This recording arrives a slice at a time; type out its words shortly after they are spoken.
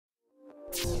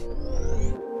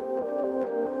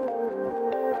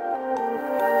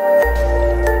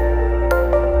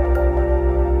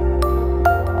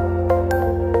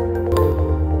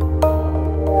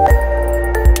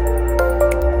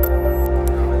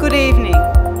Good evening.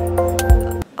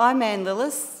 I'm Anne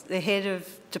Lillis, the Head of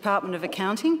Department of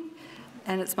Accounting,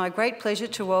 and it's my great pleasure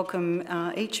to welcome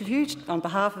each of you on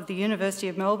behalf of the University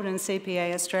of Melbourne and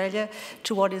CPA Australia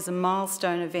to what is a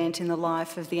milestone event in the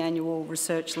life of the annual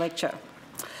research lecture.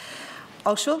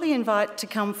 I'll shortly invite to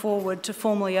come forward to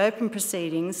formally open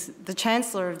proceedings the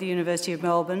Chancellor of the University of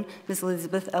Melbourne, Ms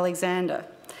Elizabeth Alexander.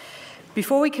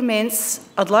 Before we commence,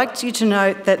 I'd like you to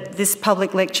note that this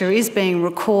public lecture is being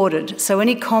recorded, so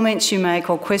any comments you make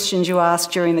or questions you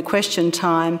ask during the question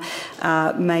time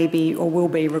may be or will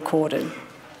be recorded.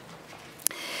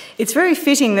 It's very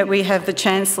fitting that we have the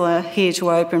Chancellor here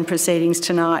to open proceedings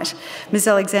tonight. Ms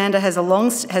Alexander has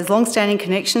long-standing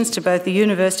connections to both the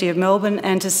University of Melbourne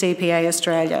and to CPA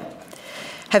Australia.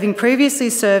 Having previously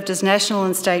served as National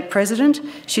and State President,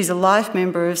 she's a life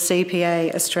member of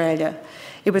CPA Australia.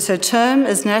 It was her term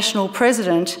as National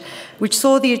President which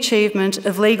saw the achievement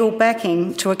of legal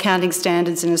backing to accounting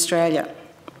standards in Australia.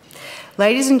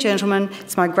 Ladies and gentlemen,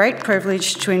 it's my great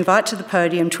privilege to invite to the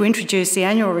podium to introduce the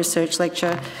annual research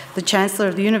lecture, the Chancellor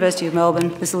of the University of Melbourne,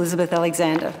 Ms Elizabeth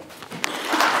Alexander.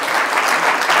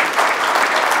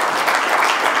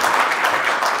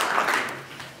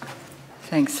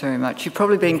 Thanks very much. You've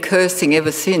probably been cursing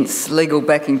ever since legal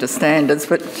backing to standards,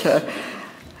 but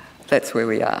that's where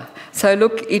we are. So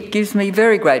look, it gives me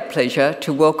very great pleasure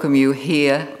to welcome you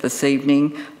here this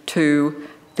evening to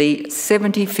the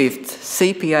 75th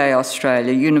CPA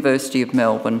Australia University of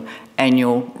Melbourne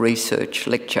Annual Research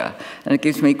Lecture. And it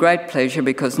gives me great pleasure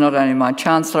because not only am I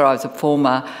Chancellor, I was a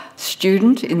former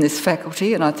student in this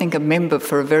faculty and I think a member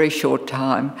for a very short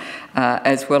time,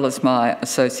 as well as my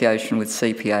association with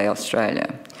CPA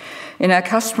Australia. In our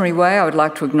customary way, I would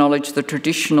like to acknowledge the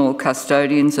traditional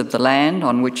custodians of the land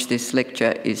on which this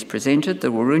lecture is presented,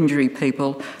 the Wurundjeri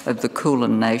people of the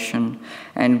Kulin Nation,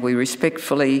 and we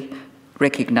respectfully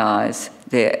recognise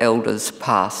their elders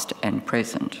past and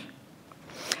present.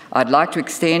 I'd like to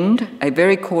extend a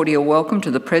very cordial welcome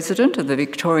to the President of the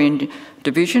Victorian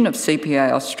Division of CPA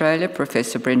Australia,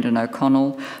 Professor Brendan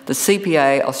O'Connell, the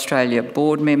CPA Australia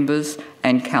board members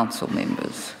and council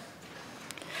members.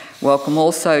 Welcome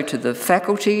also to the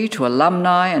faculty, to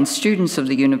alumni and students of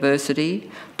the university,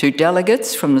 to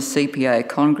delegates from the CPA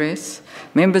Congress,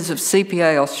 members of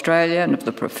CPA Australia and of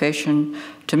the profession,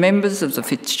 to members of the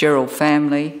Fitzgerald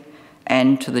family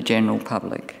and to the general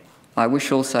public. I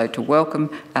wish also to welcome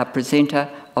our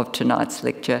presenter of tonight's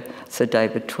lecture, Sir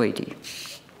David Tweedie.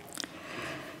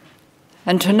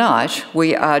 And tonight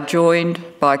we are joined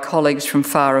by colleagues from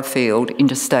far afield,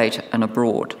 interstate and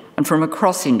abroad, and from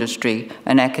across industry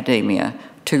and academia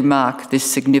to mark this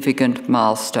significant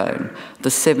milestone, the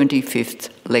 75th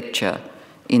lecture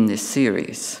in this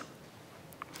series.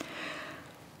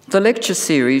 The lecture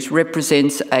series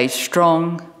represents a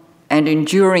strong and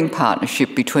enduring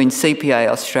partnership between CPA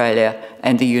Australia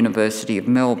and the University of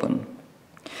Melbourne.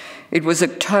 It was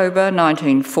October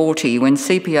 1940 when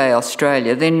CPA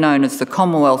Australia, then known as the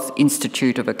Commonwealth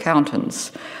Institute of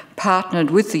Accountants,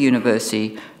 partnered with the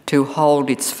university to hold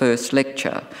its first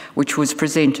lecture, which was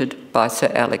presented by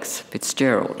Sir Alex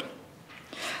Fitzgerald.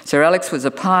 Sir Alex was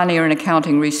a pioneer in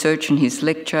accounting research, and his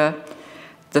lecture,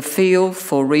 "The Field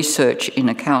for Research in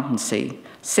Accountancy,"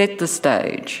 set the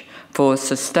stage for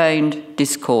sustained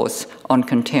discourse on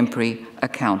contemporary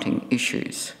accounting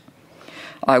issues.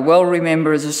 I well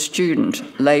remember as a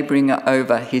student labouring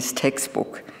over his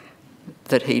textbook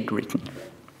that he'd written.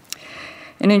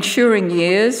 In ensuing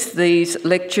years, these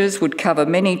lectures would cover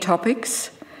many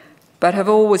topics, but have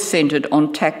always centred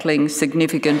on tackling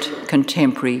significant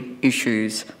contemporary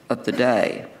issues of the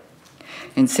day.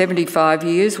 In 75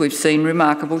 years, we've seen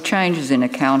remarkable changes in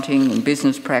accounting and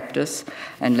business practice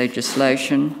and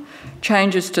legislation,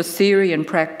 changes to theory and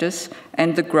practice,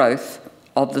 and the growth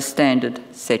of the standard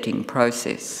setting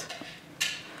process.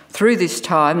 Through this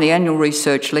time, the annual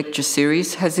research lecture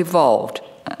series has evolved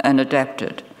and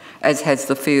adapted, as has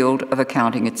the field of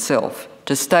accounting itself,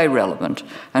 to stay relevant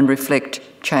and reflect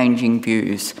changing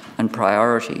views and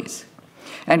priorities.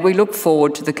 And we look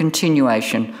forward to the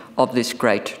continuation of this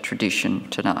great tradition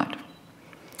tonight.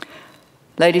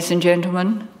 Ladies and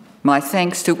gentlemen, my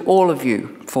thanks to all of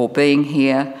you for being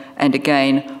here, and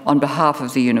again, on behalf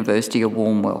of the University, a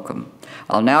warm welcome.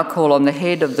 I'll now call on the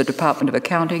Head of the Department of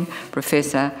Accounting,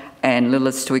 Professor Anne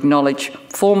Lillis, to acknowledge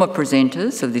former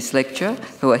presenters of this lecture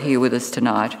who are here with us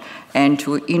tonight, and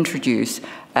to introduce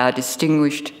our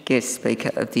distinguished guest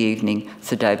speaker of the evening,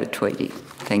 Sir David Tweedie.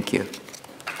 Thank you.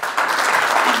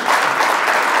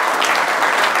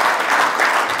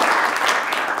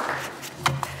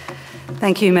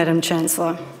 Thank you, Madam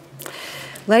Chancellor.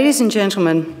 Ladies and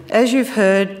gentlemen, as you've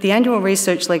heard, the annual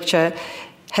research lecture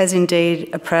has indeed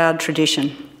a proud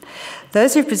tradition.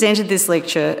 Those who presented this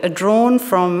lecture are drawn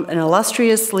from an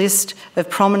illustrious list of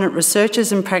prominent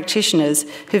researchers and practitioners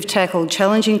who've tackled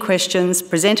challenging questions,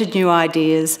 presented new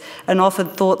ideas, and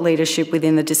offered thought leadership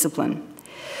within the discipline.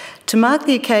 To mark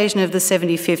the occasion of the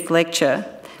 75th lecture,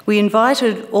 we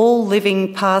invited all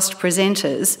living past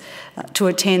presenters to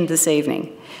attend this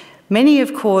evening. Many,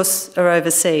 of course, are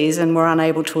overseas and were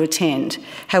unable to attend.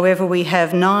 However, we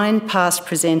have 9 past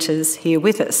presenters here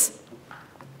with us.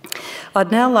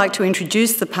 I'd now like to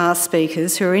introduce the past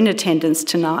speakers who are in attendance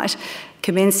tonight,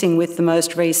 commencing with the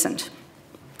most recent.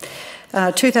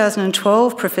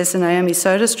 2012, Professor Naomi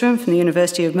Soderstrom from the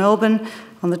University of Melbourne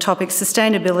on the topic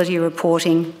Sustainability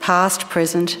Reporting, Past,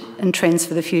 Present and Trends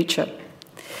for the Future.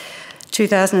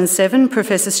 2007,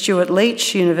 Professor Stuart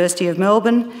Leach, University of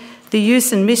Melbourne, The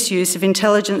Use and Misuse of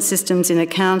Intelligent Systems in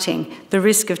Accounting, the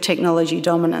Risk of Technology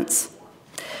Dominance.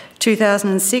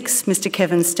 2006, Mr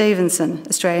Kevin Stevenson,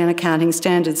 Australian Accounting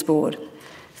Standards Board,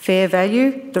 Fair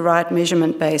Value, the Right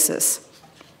Measurement Basis.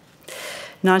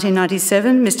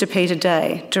 1997, Mr Peter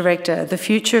Day, Director, The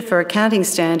Future for Accounting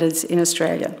Standards in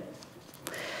Australia.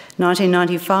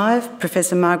 1995,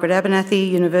 Professor Margaret Abernathy,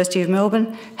 University of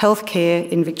Melbourne, Healthcare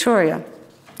in Victoria.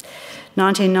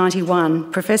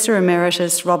 1991, Professor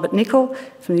Emeritus Robert Nicol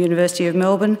from the University of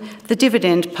Melbourne, The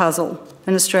Dividend Puzzle,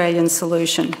 an Australian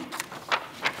Solution.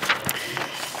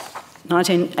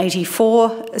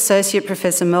 1984, Associate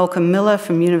Professor Malcolm Miller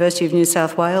from University of New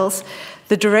South Wales,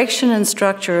 The Direction and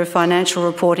Structure of Financial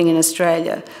Reporting in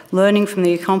Australia, learning from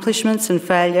the accomplishments and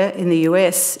failure in the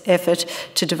US effort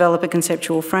to develop a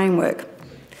conceptual framework.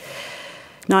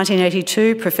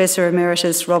 1982, Professor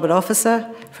Emeritus Robert Officer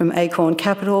from Acorn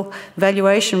Capital,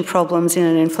 Valuation Problems in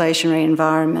an Inflationary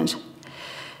Environment.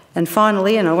 And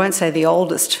finally, and I won't say the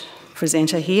oldest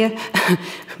presenter here,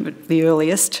 but the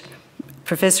earliest,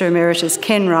 Professor Emeritus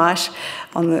Ken Wright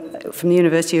from the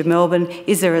University of Melbourne,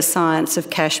 Is There a Science of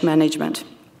Cash Management?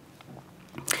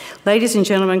 Ladies and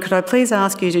gentlemen, could I please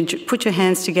ask you to put your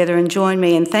hands together and join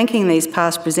me in thanking these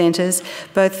past presenters,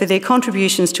 both for their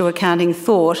contributions to accounting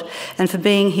thought and for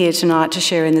being here tonight to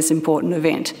share in this important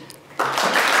event.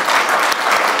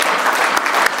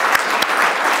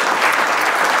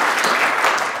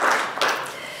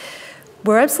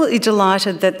 We're absolutely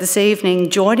delighted that this evening,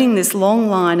 joining this long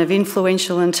line of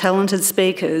influential and talented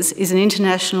speakers, is an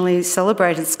internationally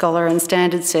celebrated scholar and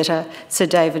standard setter, Sir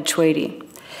David Tweedie.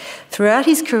 Throughout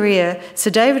his career, Sir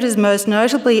David has most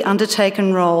notably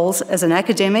undertaken roles as an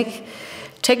academic,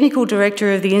 Technical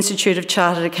Director of the Institute of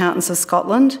Chartered Accountants of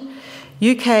Scotland,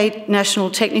 UK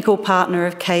National Technical Partner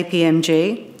of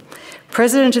KPMG,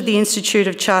 President of the Institute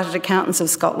of Chartered Accountants of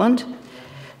Scotland,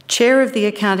 Chair of the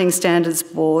Accounting Standards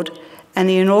Board, and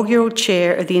the inaugural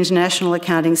Chair of the International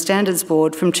Accounting Standards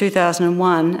Board from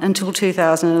 2001 until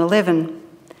 2011.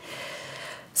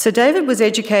 Sir David was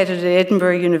educated at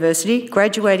Edinburgh University,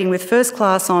 graduating with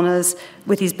first-class honours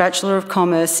with his Bachelor of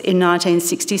Commerce in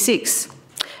 1966,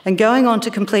 and going on to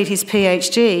complete his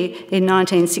PhD in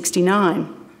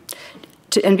 1969,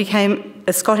 and became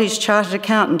a Scottish Chartered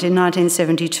Accountant in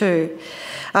 1972.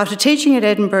 After teaching at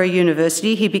Edinburgh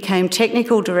University, he became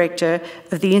Technical Director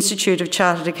of the Institute of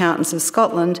Chartered Accountants of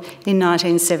Scotland in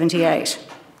 1978.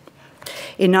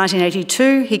 In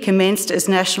 1982, he commenced as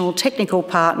National Technical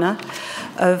Partner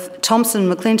of Thomson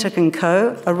McClintock &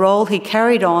 Co., a role he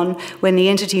carried on when the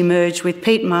entity merged with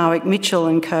Peat Marwick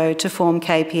Mitchell & Co. to form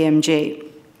KPMG.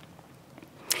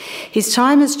 His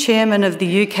time as Chairman of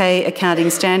the UK Accounting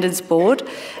Standards Board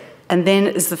and then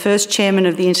as the first Chairman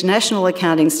of the International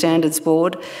Accounting Standards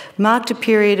Board marked a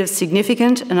period of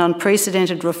significant and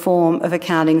unprecedented reform of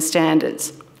accounting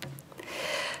standards.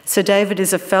 Sir David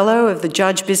is a Fellow of the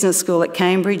Judge Business School at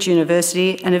Cambridge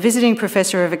University and a Visiting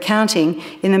Professor of Accounting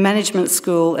in the Management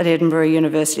School at Edinburgh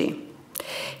University.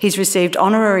 He's received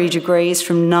honorary degrees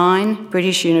from 9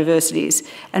 British universities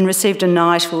and received a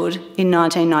knighthood in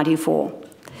 1994.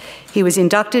 He was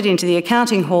inducted into the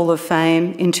Accounting Hall of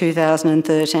Fame in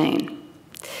 2013.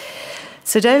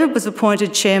 Sir David was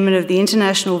appointed Chairman of the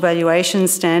International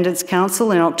Valuations Standards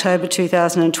Council in October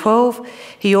 2012.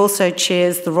 He also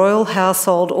chairs the Royal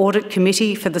Household Audit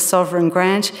Committee for the Sovereign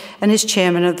Grant and is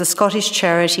Chairman of the Scottish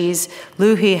charities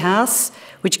Luhhi House,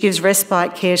 which gives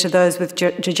respite care to those with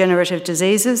degenerative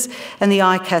diseases, and the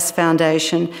ICAS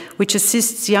Foundation, which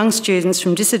assists young students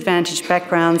from disadvantaged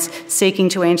backgrounds seeking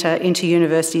to enter into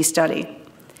university study.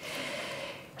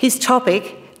 His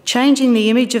topic, Changing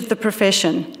the Image of the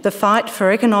Profession, the Fight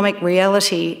for Economic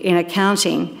Reality in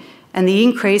Accounting and the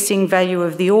Increasing Value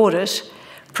of the Audit,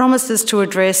 promises to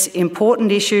address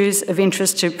important issues of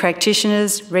interest to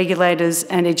practitioners, regulators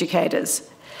and educators.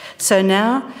 So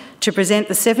now, to present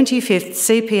the 75th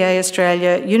CPA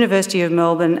Australia University of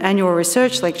Melbourne Annual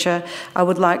Research Lecture, I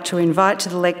would like to invite to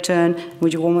the lectern,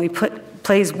 would you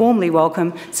please warmly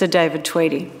welcome Sir David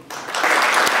Tweedie.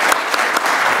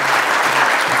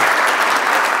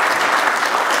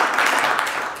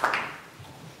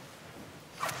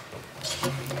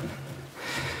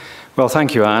 Well,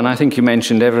 thank you, Anne. I think you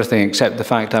mentioned everything except the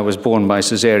fact I was born by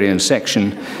caesarean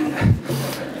section,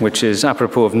 which is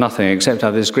apropos of nothing, except I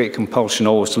have this great compulsion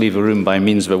always to leave a room by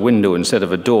means of a window instead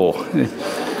of a door.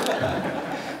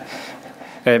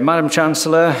 Madam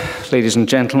Chancellor, ladies and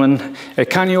gentlemen,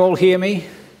 can you all hear me?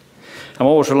 I'm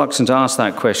always reluctant to ask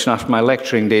that question after my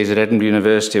lecturing days at Edinburgh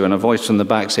University when a voice from the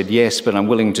back said yes, but I'm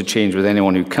willing to change with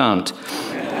anyone who can't.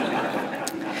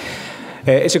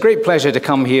 It's a great pleasure to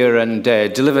come here and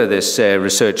deliver this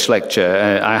research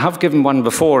lecture. I have given one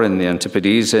before in the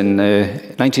Antipodes. In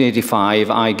 1985,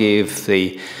 I gave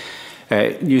the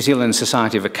New Zealand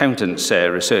Society of Accountants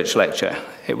research lecture.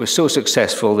 It was so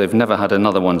successful, they've never had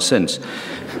another one since.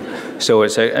 So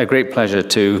it's a great pleasure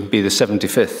to be the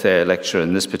 75th lecturer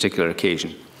on this particular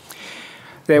occasion.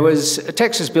 There was a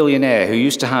Texas billionaire who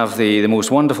used to have the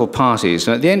most wonderful parties,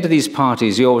 and at the end of these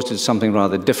parties he always did something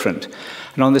rather different.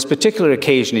 And on this particular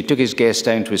occasion he took his guests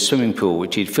down to his swimming pool,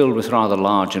 which he'd filled with rather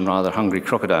large and rather hungry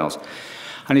crocodiles.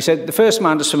 And he said, the first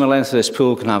man to swim the length of this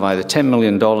pool can have either $10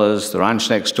 million, the ranch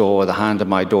next door, or the hand of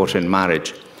my daughter in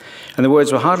marriage. And the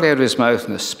words were hardly out of his mouth,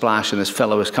 and a splash, and this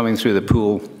fellow was coming through the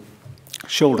pool,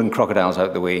 shouldering crocodiles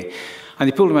out the way. And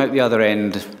they pulled him out the other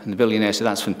end, and the billionaire said,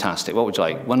 that's fantastic. What would you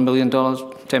like, $1 million,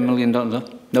 $10 million?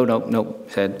 No,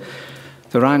 he said.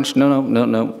 The ranch? No.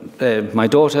 My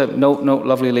daughter? No,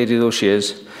 lovely lady though she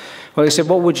is. Well, he said,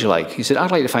 what would you like? He said,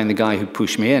 I'd like to find the guy who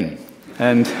pushed me in.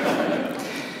 And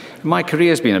my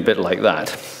career's been a bit like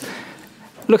that.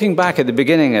 Looking back at the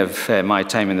beginning of my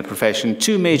time in the profession,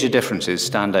 two major differences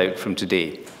stand out from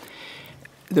today.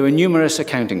 There were numerous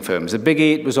accounting firms. The Big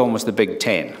 8 was almost the Big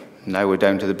 10. Now we're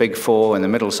down to the Big 4, and the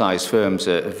middle-sized firms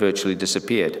have virtually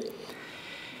disappeared.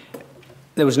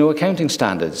 There was no accounting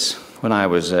standards when I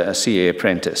was a CA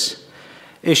apprentice.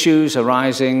 Issues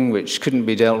arising which couldn't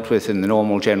be dealt with in the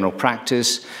normal general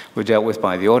practice were dealt with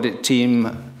by the audit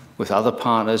team, with other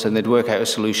partners, and they'd work out a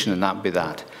solution, and that'd be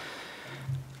that.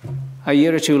 A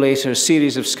year or two later, a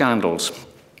series of scandals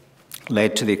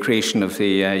led to the creation of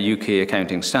the UK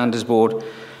Accounting Standards Board,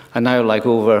 and now, like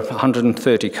over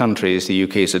 130 countries, the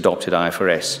UK has adopted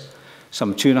IFRS.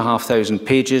 Some 2,500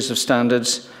 pages of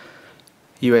standards.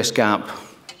 US GAAP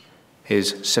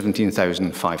is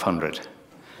 17,500.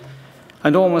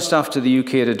 And almost after the UK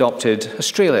had adopted,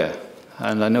 Australia,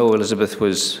 and I know Elizabeth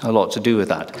was a lot to do with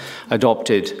that,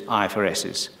 adopted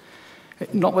IFRSs.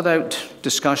 Not without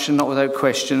discussion, not without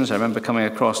questions. I remember coming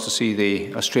across to see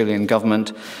the Australian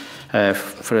government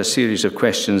for a series of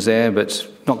questions there, but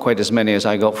not quite as many as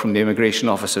I got from the immigration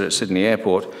officer at Sydney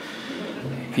Airport.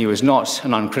 He was not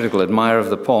an uncritical admirer of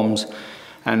the POMs,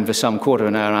 and for some quarter of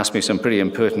an hour asked me some pretty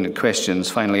impertinent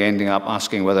questions, finally ending up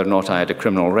asking whether or not I had a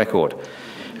criminal record,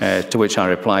 to which I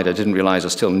replied I didn't realise I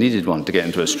still needed one to get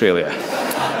into Australia.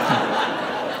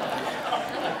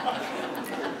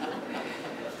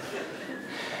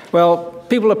 Well,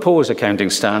 people oppose accounting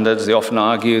standards. They often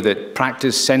argue that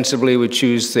practice sensibly would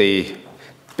choose the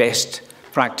best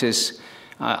practice.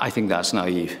 I think that's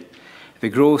naive. The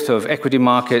growth of equity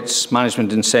markets,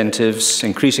 management incentives,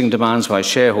 increasing demands by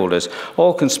shareholders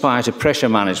all conspire to pressure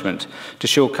management to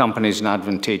show companies an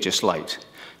advantageous light.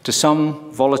 To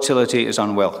some, volatility is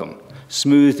unwelcome.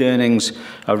 Smooth earnings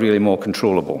are really more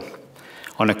controllable.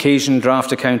 On occasion,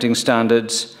 draft accounting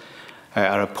standards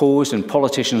are opposed, and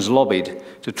politicians lobbied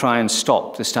to try and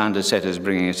stop the standard setters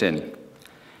bringing it in.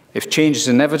 If change is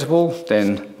inevitable,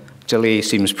 then delay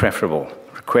seems preferable.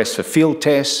 Requests for field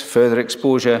tests, further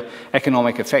exposure,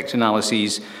 economic effect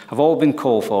analyses have all been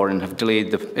called for and have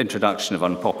delayed the introduction of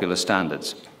unpopular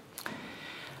standards.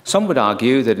 Some would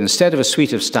argue that instead of a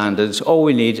suite of standards, all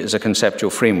we need is a conceptual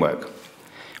framework.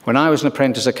 When I was an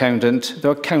apprentice accountant,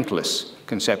 there were countless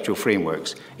conceptual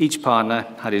frameworks. Each partner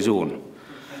had his own.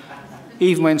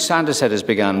 Even when standard setters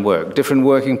began work, different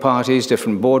working parties,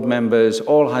 different board members,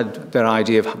 all had their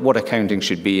idea of what accounting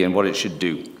should be and what it should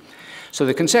do. So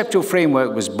the conceptual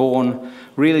framework was born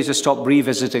really to stop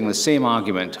revisiting the same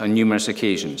argument on numerous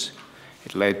occasions.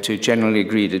 It led to generally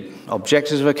agreed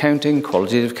objectives of accounting,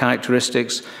 qualitative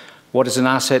characteristics, what is an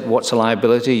asset, what's a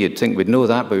liability. You'd think we'd know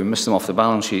that, but we missed them off the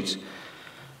balance sheets.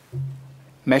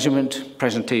 Measurement,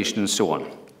 presentation, and so on.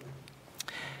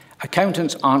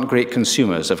 Accountants aren't great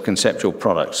consumers of conceptual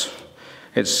products.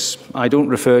 I don't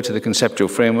refer to the conceptual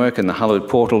framework in the hallowed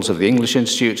portals of the English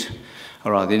Institute.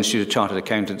 or rather the Institute of Chartered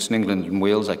Accountants in England and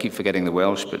Wales. I keep forgetting the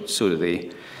Welsh, but so do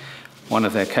they. One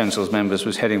of their council's members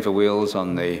was heading for Wales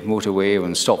on the motorway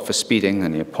and stopped for speeding,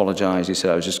 and he apologised. He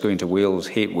said, I was just going to Wales,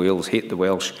 hate the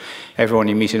Welsh. Everyone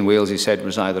you meet in Wales, he said,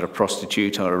 was either a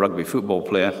prostitute or a rugby football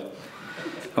player.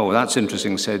 Oh, that's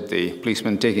interesting, said the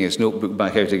policeman, taking his notebook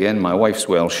back out again. My wife's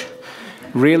Welsh.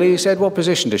 Really? He said, what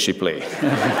position does she play?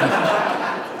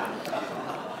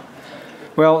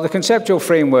 Well, the conceptual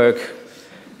framework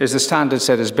is the standard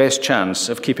setter's best chance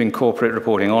of keeping corporate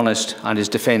reporting honest and his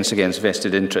defence against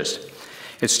vested interest.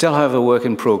 It's still, however, a work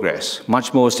in progress.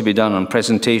 Much more is to be done on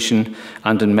presentation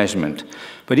and in measurement.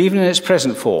 But even in its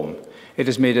present form, it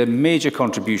has made a major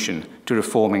contribution to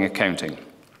reforming accounting.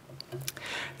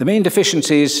 The main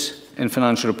deficiencies in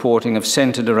financial reporting have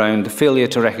centred around the failure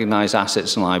to recognise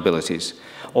assets and liabilities,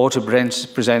 or to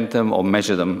present them or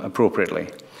measure them appropriately.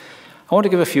 I want to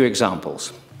give a few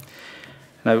examples.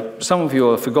 Now, some of you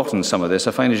have forgotten some of this.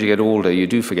 I find as you get older, you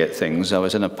do forget things. I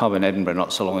was in a pub in Edinburgh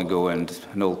not so long ago, and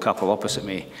an old couple opposite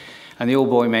me, and the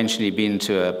old boy mentioned he'd been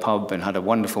to a pub and had a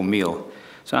wonderful meal.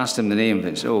 So I asked him the name of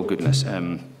it. He said, oh, goodness,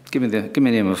 give me the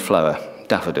name of a flower.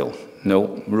 Daffodil.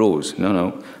 No. Rose.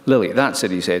 No. Lily. That's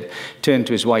it, he said. Turned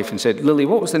to his wife and said, Lily,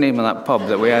 what was the name of that pub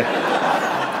that we had?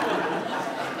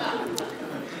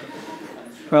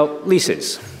 Well,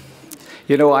 leases.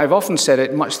 You know, I've often said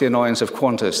it, much to the annoyance of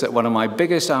Qantas, that one of my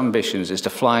biggest ambitions is to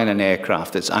fly in an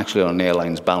aircraft that's actually on an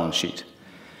airline's balance sheet.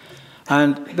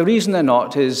 And the reason they're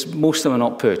not is most of them are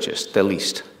not purchased, they're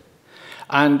leased.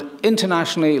 And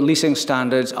internationally, leasing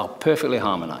standards are perfectly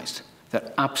harmonized.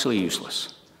 They're absolutely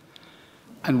useless.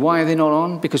 And why are they not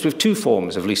on? Because we have two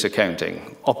forms of lease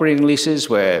accounting. Operating leases,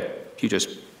 where you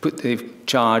just put the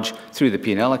charge through the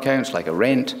P&L accounts like a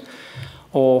rent,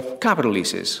 or capital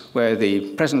leases, where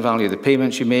the present value of the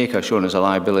payments you make are shown as a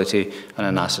liability and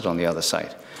an asset on the other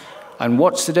side. And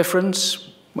what's the difference?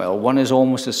 Well, one is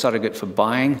almost a surrogate for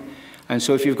buying, and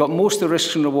so if you've got most of the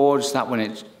risks and rewards, that's when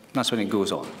it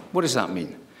goes on. What does that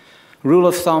mean? Rule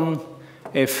of thumb,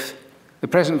 if the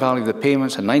present value of the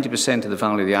payments are 90% of the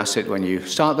value of the asset when you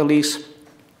start the lease,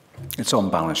 it's on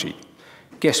balance sheet.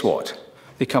 Guess what?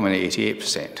 They come in at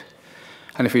 88%.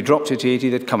 And if we dropped it to 80,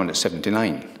 they'd come in at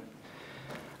 79.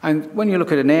 And when you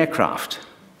look at an aircraft,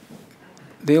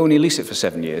 they only lease it for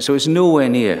 7 years, so it's nowhere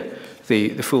near the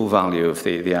full value of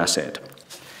the asset.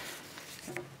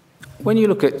 When you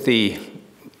look at the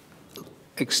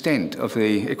extent of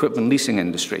the equipment leasing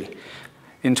industry,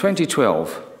 in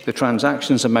 2012, the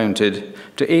transactions amounted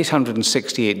to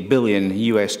 $868 billion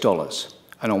US,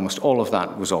 and almost all of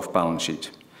that was off balance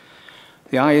sheet.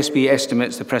 The ISB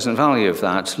estimates the present value of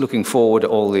that, looking forward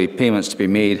at all the payments to be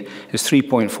made, is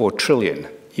 $3.4 trillion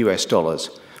US,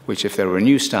 which if there were a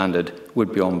new standard,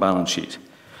 would be on balance sheet.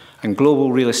 And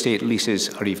global real estate leases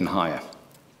are even higher.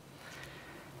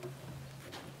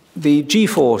 The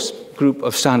G4 group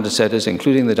of standard setters,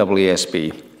 including the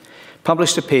AASB,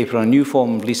 published a paper on new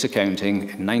form of lease accounting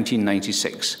in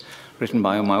 1996, written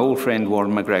by my old friend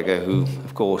Warren McGregor, who,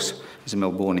 of course, is a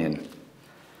Melbourneian.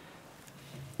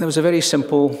 There was a very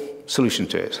simple solution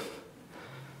to it.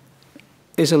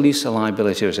 Is a lease a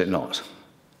liability or is it not?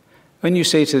 When you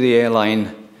say to the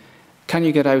airline, can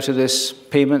you get out of this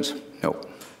payment? No.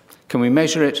 Can we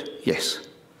measure it? Yes.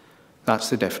 That's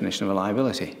the definition of a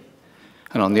liability.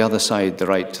 And on the other side, the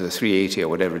right to the 380 or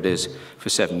whatever it is for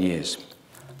 7 years.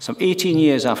 Some 18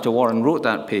 years after Warren wrote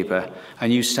that paper, a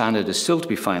new standard is still to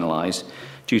be finalised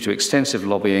due to extensive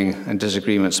lobbying and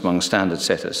disagreements among standard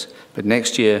setters. But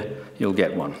next year, you'll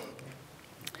get one.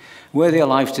 Were they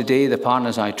alive today, the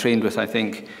partners I trained with, I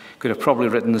think, could have probably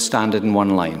written the standard in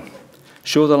one line.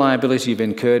 Show the liability you've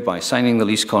incurred by signing the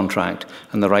lease contract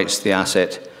and the rights to the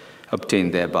asset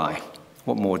obtained thereby.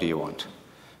 What more do you want?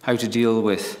 How to deal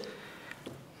with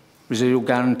residual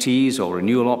guarantees or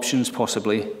renewal options,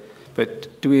 possibly.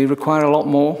 But do we require a lot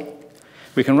more?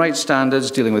 We can write standards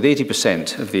dealing with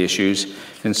 80% of the issues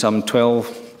in some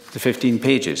 12 to 15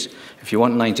 pages. If you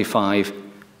want 95%,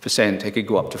 it could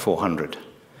go up to 400.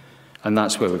 And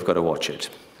that's where we've got to watch it.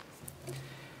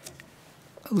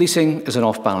 Leasing is an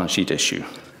off-balance sheet issue.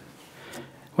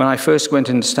 When I first went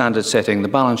into standard setting, the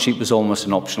balance sheet was almost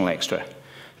an optional extra.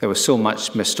 There was so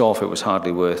much missed off, it was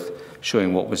hardly worth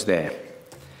showing what was there.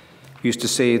 We used to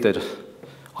say that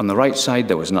on the right side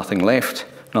there was nothing left,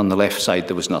 and on the left side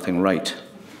there was nothing right.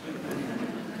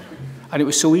 And it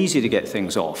was so easy to get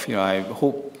things off. You know, I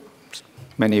hope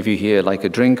many of you here like a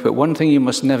drink, but one thing you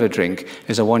must never drink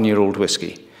is a one-year-old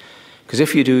whiskey. Because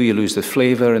if you do, you lose the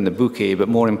flavour and the bouquet, but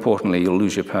more importantly, you'll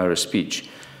lose your power of speech.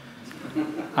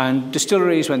 And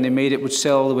distilleries, when they made it, would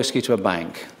sell the whiskey to a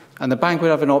bank. And the bank would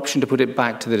have an option to put it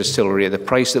back to the distillery at the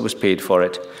price that was paid for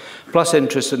it, plus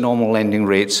interest at normal lending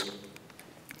rates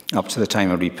up to the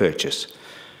time of repurchase.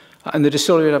 And the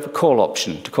distillery would have a call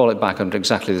option to call it back under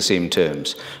exactly the same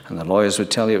terms. And the lawyers would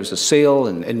tell you it was a sale,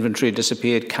 and inventory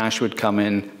disappeared, cash would come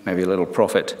in, maybe a little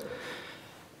profit.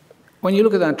 When you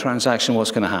look at that transaction,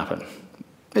 what's going to happen?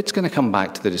 It's going to come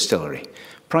back to the distillery.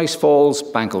 Price falls,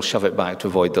 bank will shove it back to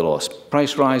avoid the loss.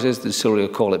 Price rises, the distillery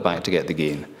will call it back to get the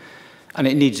gain. And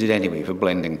it needs it anyway for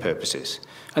blending purposes.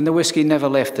 And the whisky never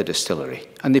left the distillery,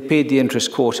 and they paid the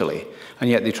interest quarterly, and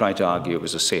yet they tried to argue it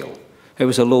was a sale. It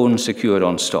was a loan secured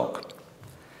on stock.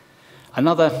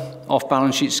 Another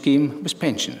off-balance sheet scheme was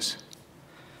pensions.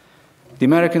 The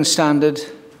American standard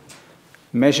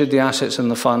measured the assets in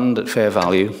the fund at fair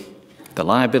value. The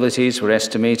liabilities were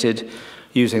estimated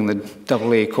using the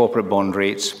AA corporate bond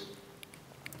rates,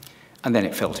 and then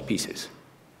it fell to pieces.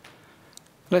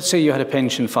 Let's say you had a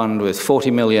pension fund with 40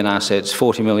 million assets,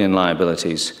 40 million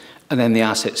liabilities, and then the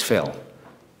assets fell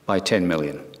by 10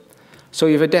 million. So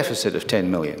you have a deficit of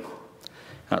 10 million.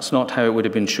 That's not how it would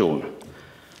have been shown.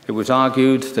 It was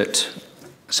argued that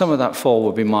some of that fall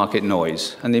would be market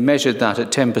noise, and they measured that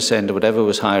at 10% of whatever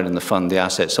was higher in the fund, the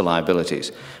assets or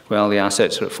liabilities. Well, the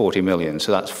assets are at 40 million,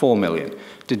 so that's 4 million.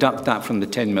 Deduct that from the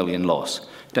 10 million loss,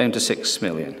 down to 6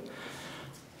 million.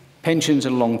 Pensions are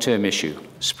a long-term issue.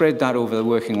 Spread that over the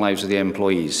working lives of the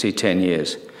employees, say 10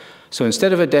 years. So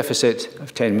instead of a deficit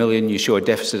of 10 million, you show a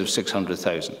deficit of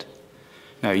 600,000.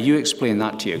 Now, you explain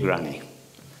that to your granny.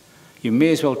 You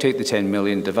may as well take the 10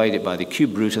 million, divide it by the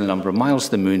cube root of the number of miles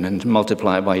to the moon, and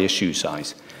multiply it by your shoe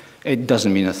size. It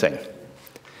doesn't mean a thing.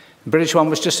 The British one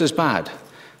was just as bad.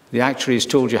 The actuaries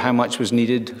told you how much was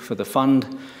needed for the fund,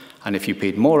 and if you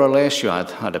paid more or less, you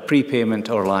had a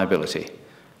prepayment or a liability.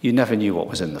 You never knew what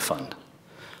was in the fund.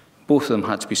 Both of them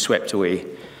had to be swept away,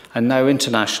 and now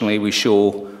internationally we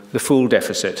show the full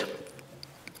deficit.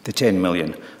 The 10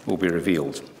 million will be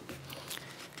revealed.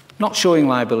 Not showing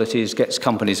liabilities gets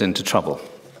companies into trouble.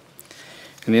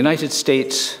 In the United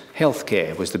States,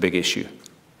 healthcare was the big issue.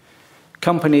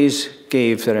 Companies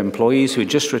gave their employees who had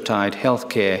just retired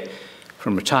healthcare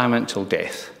from retirement till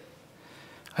death.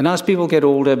 And as people get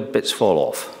older, bits fall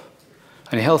off.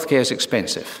 And healthcare is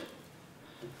expensive.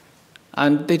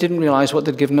 And they didn't realize what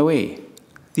they'd given away.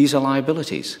 These are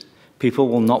liabilities. People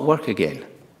will not work again.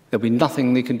 There'll be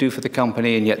nothing they can do for the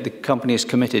company, and yet the company is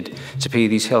committed to pay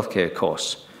these healthcare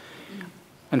costs.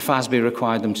 And FASB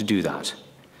required them to do that.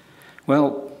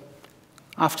 Well,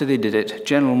 after they did it,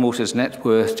 General Motors' net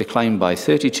worth declined by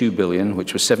 32 billion,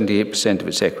 which was 78% of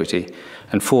its equity,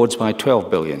 and Ford's by 12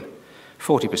 billion,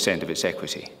 40% of its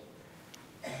equity.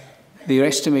 They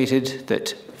estimated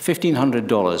that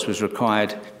 $1,500 was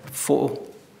required for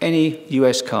any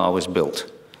US car was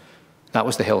built. That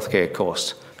was the healthcare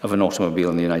cost of an automobile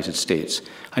in the United States.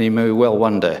 And you may well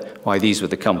wonder why these were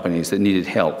the companies that needed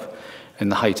help in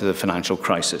the height of the financial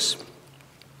crisis.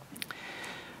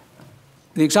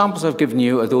 The examples I've given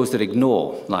you are those that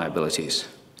ignore liabilities,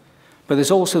 but there's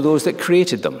also those that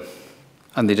created them,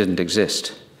 and they didn't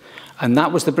exist. And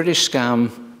that was the British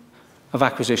scam of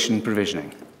acquisition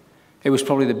provisioning. It was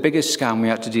probably the biggest scam we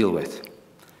had to deal with.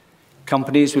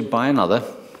 Companies would buy another,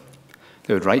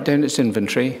 they would write down its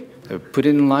inventory, they would put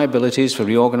in liabilities for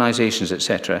reorganizations,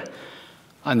 etc.,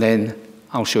 and then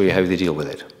I'll show you how they deal with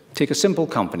it. Take a simple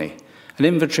company, an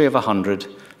inventory of 100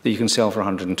 that you can sell for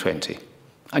 120,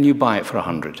 and you buy it for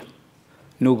 100.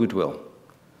 No goodwill.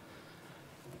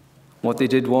 What they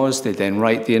did was they then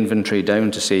write the inventory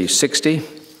down to, say, 60,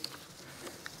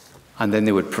 and then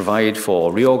they would provide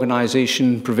for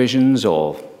reorganization provisions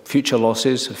or future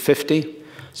losses of 50.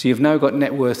 So you've now got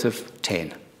net worth of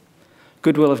 10.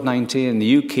 Goodwill of 90. In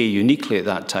the UK, uniquely at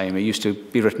that time, it used to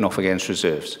be written off against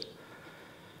reserves.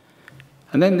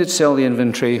 And then they'd sell the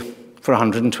inventory for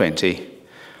 120,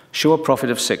 show a profit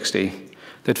of 60.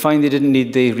 They'd find they didn't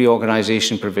need the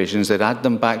reorganization provisions. They'd add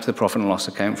them back to the profit and loss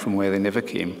account from where they never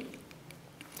came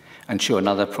and show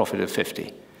another profit of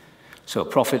 50. So a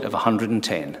profit of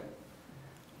 110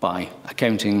 by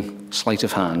accounting sleight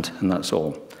of hand, and that's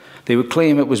all. They would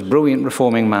claim it was brilliant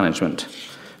reforming management,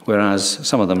 whereas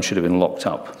some of them should have been locked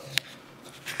up.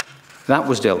 That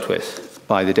was dealt with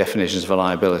by the definitions of a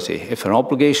liability. If an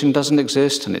obligation doesn't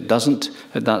exist, and it doesn't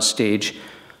at that stage,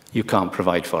 you can't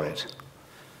provide for it.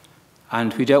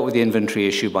 And we dealt with the inventory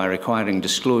issue by requiring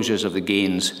disclosures of the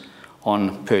gains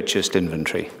on purchased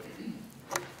inventory.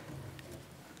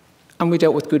 And we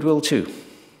dealt with goodwill too.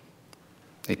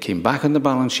 It came back on the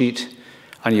balance sheet,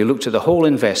 and you looked at the whole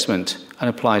investment and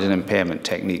applied an impairment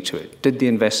technique to it. Did the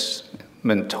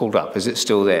investment hold up? Is it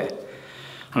still there?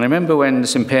 And I remember when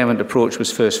this impairment approach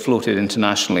was first floated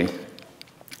internationally,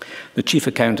 The chief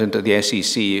accountant at the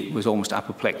SEC was almost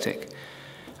apoplectic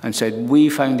and said, we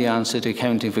found the answer to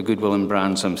accounting for goodwill and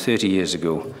brand some 30 years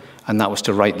ago, and that was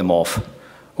to write them off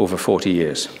over 40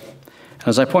 years.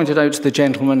 As I pointed out to the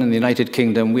gentleman in the United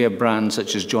Kingdom, we have brands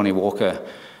such as Johnnie Walker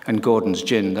and Gordon's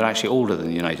Gin. They're actually older than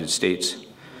the United States.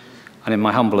 And in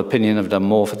my humble opinion, have done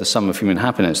more for the sum of human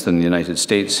happiness than the United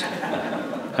States.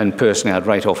 And personally, I'd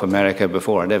write off America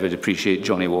before I'd ever depreciate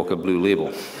Johnnie Walker Blue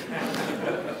Label.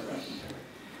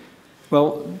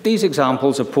 Well, these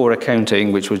examples of poor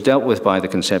accounting, which was dealt with by the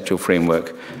conceptual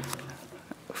framework,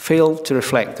 fail to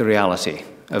reflect the reality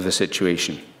of the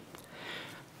situation.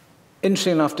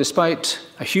 Interestingly enough, despite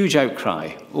a huge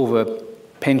outcry over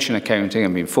pension accounting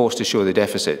and being forced to show the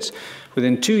deficits,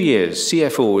 within 2 years,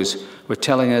 CFOs were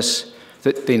telling us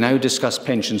that they now discuss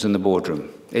pensions in the boardroom.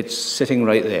 It's sitting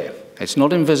right there. It's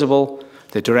not invisible.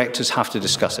 The directors have to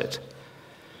discuss it.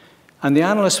 And the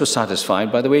analysts were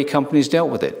satisfied by the way companies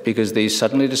dealt with it, because they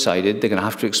suddenly decided they're going to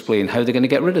have to explain how they're going to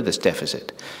get rid of this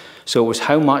deficit. So it was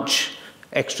how much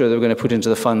extra they were going to put into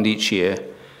the fund each year,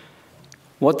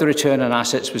 what the return on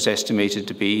assets was estimated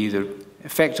to be, the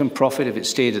effect on profit if it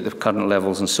stayed at the current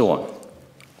levels, and so on.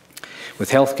 With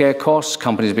healthcare costs,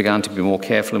 companies began to be more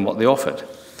careful in what they offered.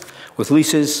 With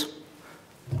leases,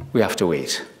 we have to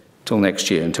wait till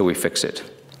next year until we fix it.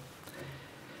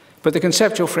 But the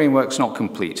conceptual framework's not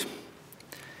complete.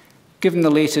 Given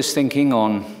the latest thinking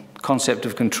on concept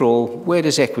of control, where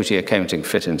does equity accounting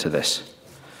fit into this?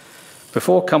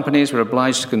 Before companies were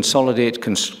obliged to consolidate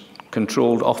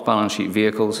controlled off-balance sheet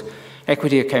vehicles,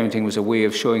 equity accounting was a way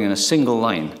of showing in a single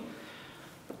line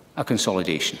a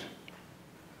consolidation,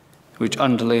 which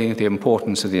underlay the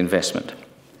importance of the investment.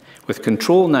 With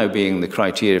control now being the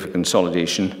criteria for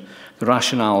consolidation, the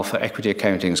rationale for equity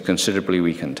accounting is considerably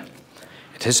weakened.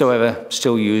 It is, however,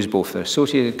 still used both for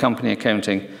associated company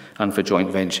accounting and for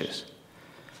joint ventures.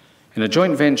 In a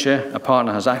joint venture, a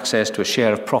partner has access to a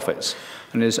share of profits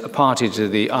and is a party to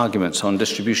the arguments on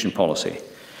distribution policy,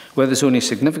 where there's only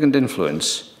significant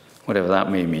influence, whatever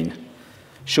that may mean.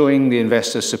 Showing the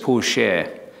investor's supposed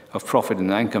share of profit in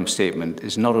the income statement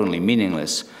is not only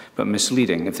meaningless, but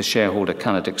misleading if the shareholder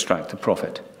cannot extract the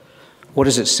profit. What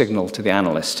does it signal to the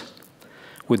analyst?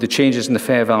 Would the changes in the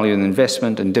fair value of the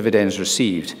investment and dividends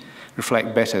received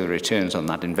reflect better the returns on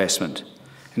that investment?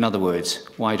 In other words,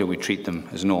 why do we treat them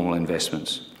as normal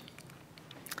investments?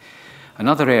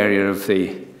 Another area of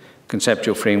the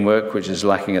conceptual framework which is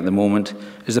lacking at the moment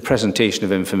is the presentation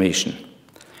of information.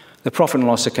 The profit and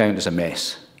loss account is a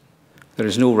mess. There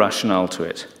is no rationale to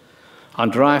it.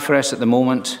 Under IFRS at the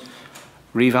moment,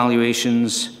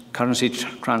 revaluations, currency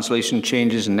translation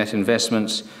changes in net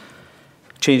investments,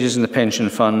 changes in the pension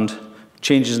fund,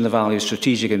 changes in the value of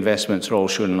strategic investments are all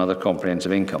shown in other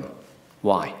comprehensive income.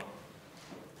 Why?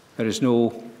 There is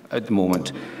no, at the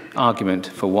moment, argument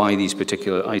for why these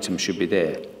particular items should be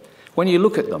there. When you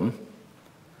look at them,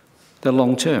 they're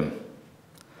long-term.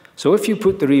 So if you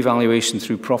put the revaluation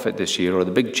through profit this year, or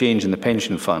the big change in the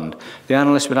pension fund, the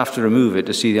analyst would have to remove it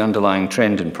to see the underlying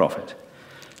trend in profit.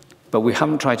 But we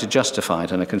haven't tried to justify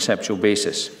it on a conceptual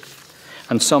basis.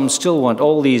 And some still want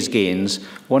all these gains,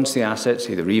 once the assets,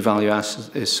 the revalue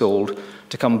asset is sold,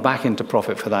 to come back into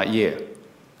profit for that year.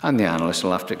 And the analyst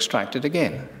will have to extract it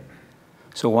again.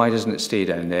 So why doesn't it stay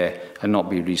down there and not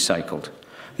be recycled?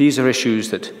 These are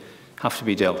issues that have to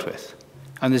be dealt with.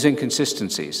 And there's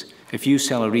inconsistencies. If you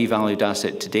sell a revalued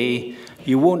asset today,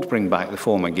 you won't bring back the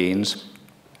former gains,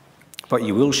 but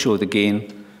you will show the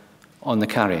gain on the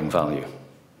carrying value.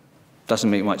 Doesn't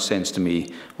make much sense to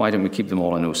me. Why don't we keep them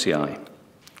all in OCI?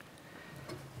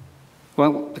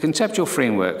 Well, the conceptual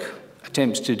framework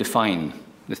attempts to define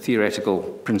the theoretical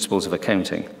principles of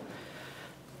accounting.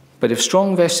 But if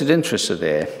strong vested interests are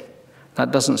there,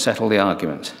 that doesn't settle the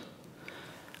argument.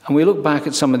 And we look back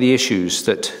at some of the issues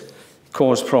that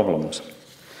cause problems.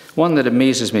 One that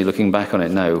amazes me looking back on it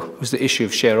now was the issue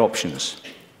of share options.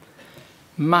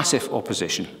 Massive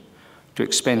opposition to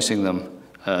expensing them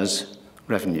as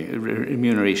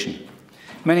remuneration.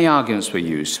 Many arguments were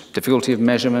used. Difficulty of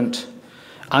measurement,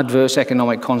 adverse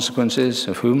economic consequences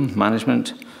of whom?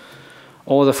 Management.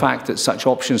 Or the fact that such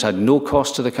options had no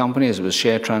cost to the company as it was a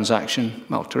share transaction.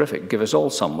 Well, terrific, give us all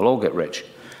some, we'll all get rich.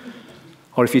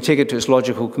 Or if you take it to its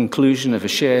logical conclusion, if a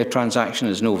share transaction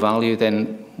has no value,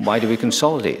 then why do we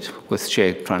consolidate with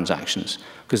share transactions?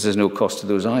 Because there's no cost to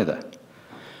those either.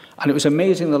 And it was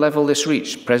amazing the level this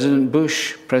reached. President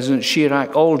Bush, President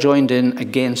Chirac, all joined in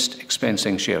against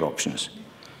expensing share options.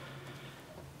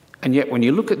 And yet, when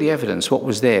you look at the evidence, what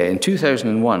was there? In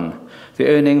 2001, the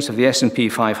earnings of the S&P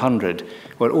 500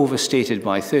 were overstated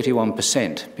by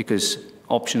 31% because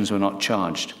options were not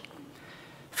charged.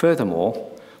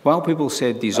 Furthermore, While people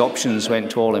said these options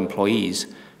went to all employees,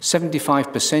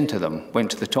 75% of them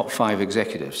went to the top 5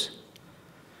 executives.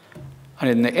 And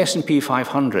in the S&P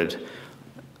 500,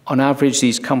 on average,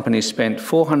 these companies spent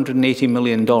 $480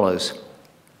 million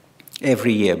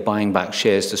every year buying back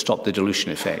shares to stop the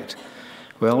dilution effect.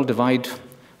 Well, divide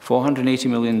 $480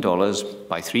 million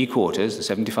by 3/4,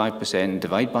 the 75%,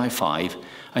 divide by 5,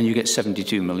 and you get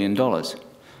 $72 million.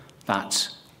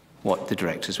 That's what the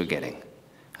directors were getting.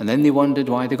 And then they wondered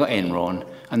why they got Enron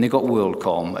and they got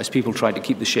WorldCom as people tried to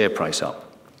keep the share price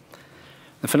up.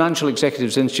 The Financial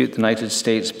Executives Institute of the United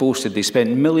States boasted they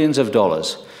spent millions of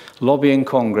dollars lobbying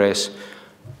Congress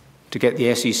to get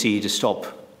the SEC to stop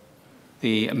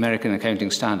the American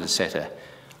Accounting Standards Setter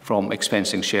from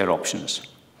expensing share options.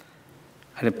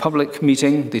 At a public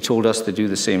meeting, they told us to do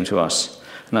the same to us.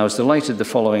 And I was delighted the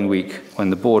following week when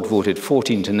the board voted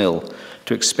 14-0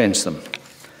 to expense them.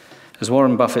 As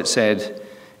Warren Buffett said,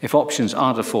 if options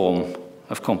aren't a form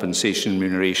of compensation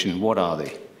remuneration, what are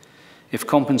they? If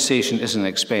compensation isn't an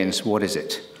expense, what is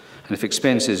it? And if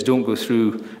expenses don't go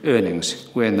through earnings,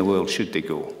 where in the world should they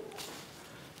go?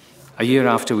 A year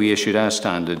after we issued our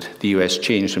standard, the US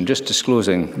changed from just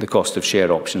disclosing the cost of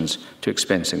share options to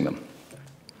expensing them.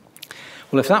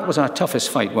 Well, if that was our toughest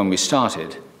fight when we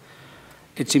started,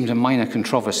 it seemed a minor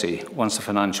controversy once the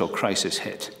financial crisis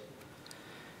hit.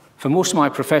 For most of my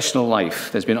professional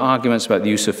life, there's been arguments about the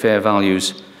use of fair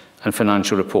values and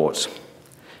financial reports.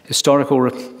 Historical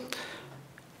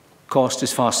cost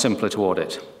is far simpler to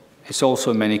audit. It's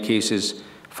also, in many cases,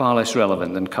 far less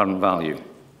relevant than current value.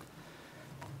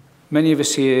 Many of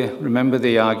us here remember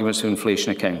the arguments of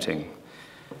inflation accounting.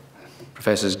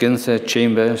 Professors Ginther,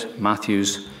 Chambers,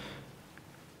 Matthews,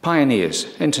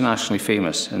 pioneers, internationally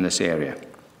famous in this area.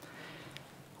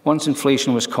 Once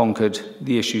inflation was conquered,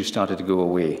 the issue started to go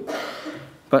away.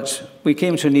 But we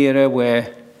came to an era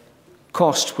where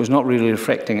cost was not really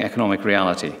reflecting economic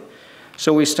reality.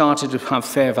 So we started to have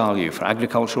fair value for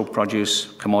agricultural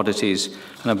produce, commodities,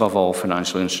 and above all,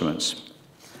 financial instruments.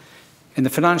 In the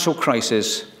financial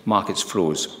crisis, markets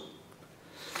froze.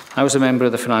 I was a member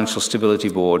of the Financial Stability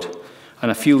Board,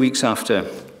 and a few weeks after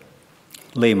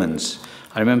Lehman's,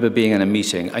 I remember being in a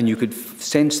meeting, and you could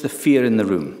sense the fear in the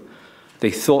room.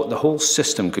 They thought the whole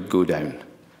system could go down.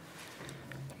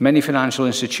 Many financial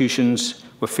institutions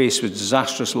were faced with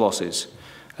disastrous losses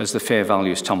as the fair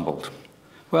values tumbled.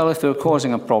 Well, if they were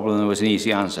causing a problem, there was an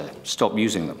easy answer: stop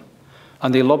using them.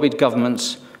 And they lobbied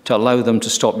governments to allow them to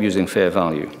stop using fair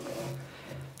value.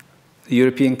 The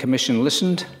European Commission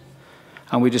listened,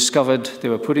 and we discovered they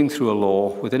were putting through a law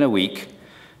within a week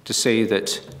to say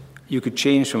that you could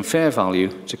change from fair value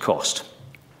to cost.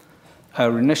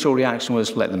 Our initial reaction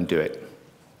was, let them do it.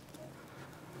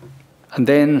 And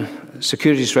then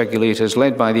securities regulators,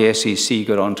 led by the SEC,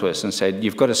 got onto us and said,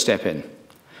 you've got to step in.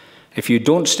 If you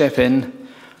don't step in,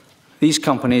 these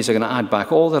companies are going to add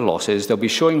back all their losses. They'll be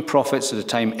showing profits at a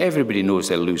time everybody knows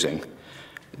they're losing.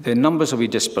 Their numbers will be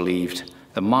disbelieved.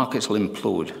 The markets will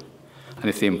implode. And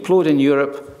if they implode in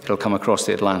Europe, it'll come across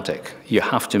the Atlantic. You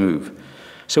have to move.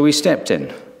 So we stepped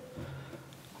in.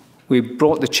 We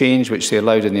brought the change which they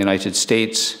allowed in the United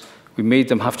States. We made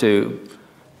them have to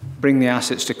bring the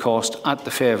assets to cost at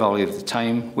the fair value at the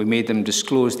time. We made them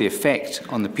disclose the effect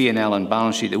on the P&L and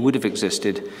balance sheet that would have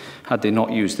existed had they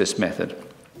not used this method.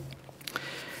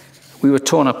 We were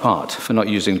torn apart for not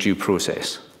using due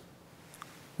process.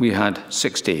 We had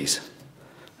 6 days.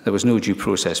 There was no due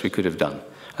process we could have done,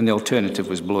 and the alternative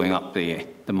was blowing up the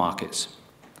markets.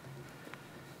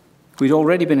 We'd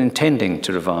already been intending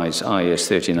to revise IAS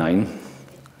 39.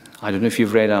 I don't know if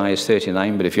you've read IAS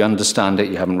 39, but if you understand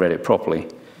it, you haven't read it properly.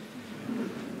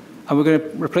 And we're going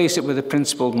to replace it with a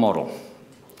principled model.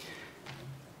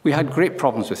 We had great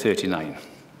problems with 39.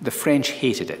 The French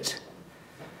hated it.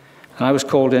 And I was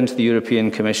called into the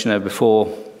European Commissioner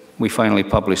before we finally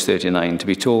published 39 to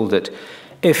be told that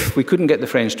if we couldn't get the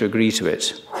French to agree to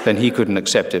it, then he couldn't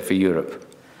accept it for Europe.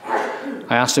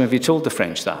 I asked him if he told the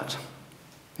French that.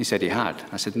 He said he had.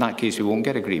 I said, in that case, we won't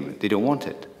get agreement. They don't want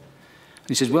it. And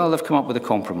he says, well, they've come up with a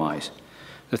compromise.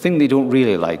 The thing they don't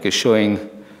really like is showing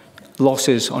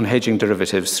losses on hedging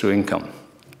derivatives through income.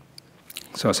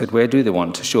 So I said, where do they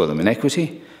want to show them? In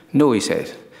equity? No, he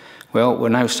said. Well, we're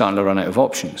now starting to run out of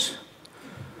options.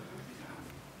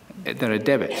 They're a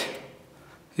debit.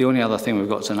 The only other thing we've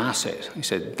got is an asset. He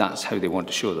said, that's how they want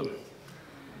to show them.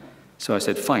 So I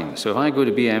said, fine. So if I go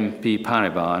to BNP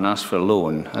Paribas and ask for a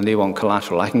loan and they want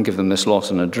collateral, I can give them this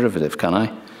loss on a derivative, can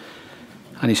I?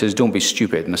 And he says, don't be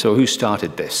stupid. And I said, well, who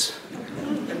started this?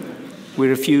 We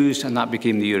refused, and that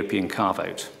became the European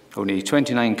carve-out. Only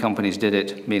 29 companies did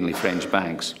it, mainly French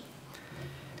banks.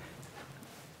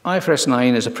 IFRS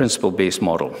 9 is a principle-based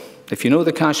model. If you know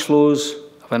the cash flows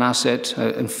of an asset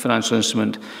and financial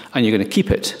instrument, and you're going to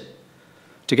keep it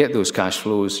to get those cash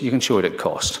flows, you can show it at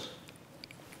cost.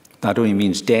 That only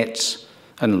means debts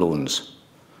and loans.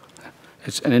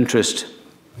 It's an interest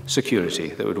security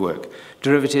that would work.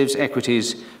 Derivatives,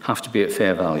 equities have to be at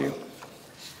fair value.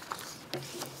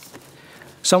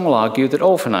 Some will argue that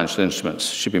all financial instruments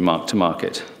should be marked to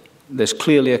market. There's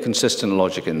clearly a consistent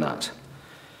logic in that.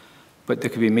 But there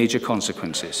could be major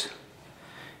consequences.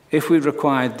 If we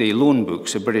required the loan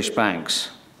books of British banks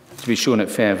to be shown at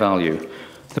fair value,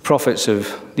 the profits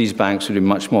of these banks would be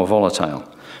much more volatile.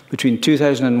 Between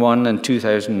 2001 and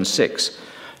 2006,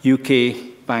 UK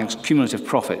banks' cumulative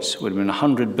profits would have been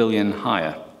 £100 billion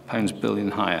higher,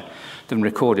 than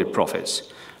recorded profits,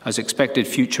 as expected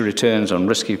future returns on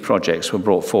risky projects were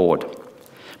brought forward.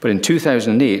 But in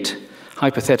 2008,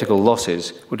 hypothetical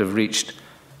losses would have reached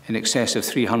in excess of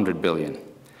 £300 billion,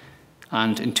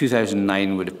 and in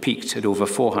 2009 would have peaked at over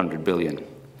 £400 billion.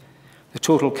 The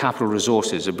total capital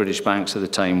resources of British banks at the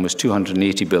time was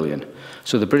 £280 billion,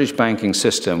 so the British banking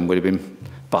system would have been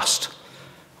bust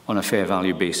on a fair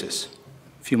value basis.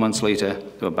 A few months later,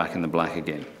 they were back in the black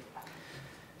again.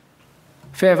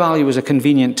 Fair value was a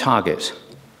convenient target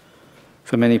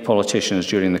for many politicians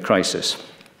during the crisis.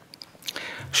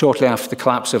 Shortly after the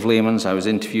collapse of Lehman's, I was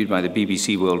interviewed by the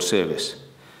BBC World Service.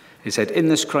 He said, "In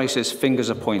this crisis,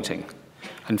 fingers are pointing,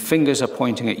 and fingers are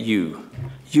pointing at you.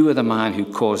 You are the man who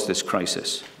caused this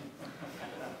crisis."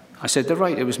 I said, "They're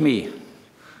right, it was me.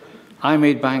 I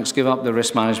made banks give up their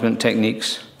risk management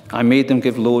techniques. I made them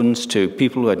give loans to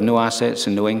people who had no assets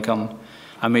and no income.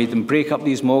 I made them break up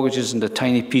these mortgages into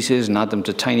tiny pieces and add them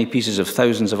to tiny pieces of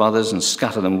thousands of others and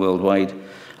scatter them worldwide.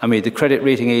 I made the credit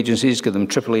rating agencies give them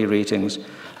AAA ratings.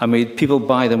 I made people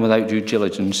buy them without due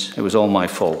diligence. It was all my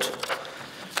fault."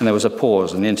 And there was a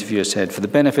pause, and the interviewer said, "For the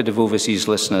benefit of overseas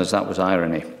listeners, that was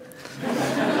irony."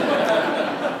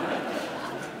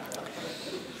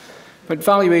 But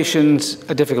valuation's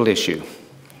a difficult issue.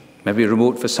 Maybe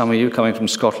remote for some of you, coming from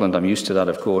Scotland. I'm used to that,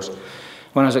 of course.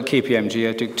 When I was at KPMG,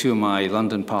 I took two of my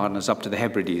London partners up to the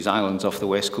Hebrides Islands off the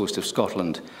west coast of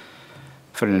Scotland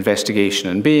for an investigation.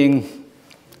 And being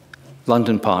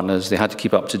London partners, they had to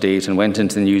keep up to date and went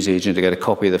into the newsagent to get a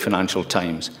copy of the Financial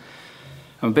Times.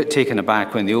 I'm a bit taken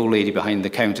aback when the old lady behind the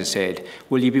counter said,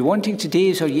 "Will you be wanting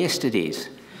today's or yesterday's?"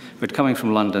 But coming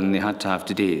from London, they had to have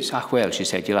today's. "Ah, well," she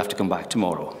said, "you'll have to come back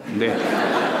tomorrow."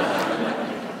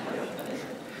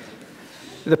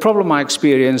 The problem I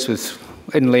experienced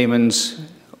in Lehman's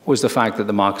was the fact that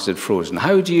the markets had frozen.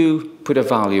 How do you put a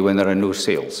value when there are no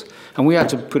sales? And we had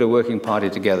to put a working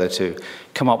party together to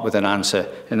come up with an answer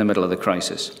in the middle of the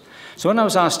crisis. So when I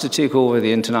was asked to take over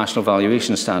the International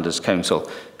Valuation Standards Council,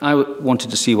 I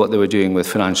wanted to see what they were doing with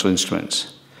financial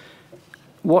instruments.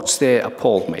 What's there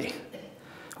appalled me.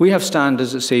 We have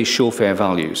standards that say show fair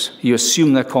values. You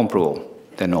assume they're comparable.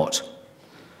 They're not.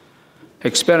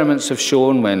 Experiments have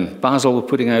shown when Basel were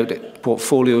putting out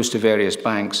portfolios to various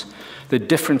banks, the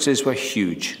differences were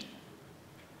huge.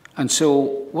 And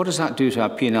so what does that do to our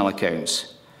P&L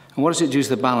accounts? And what does it do to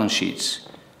the balance sheets?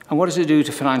 And what does it do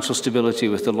to financial stability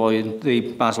with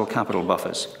the Basel capital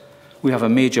buffers? We have a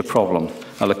major problem,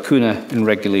 a lacuna in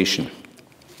regulation.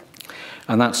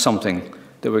 And that's something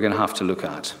that we're going to have to look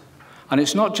at. And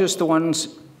it's not just the ones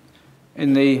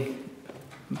in the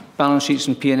balance sheets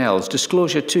and P&Ls.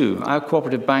 Disclosure too. Our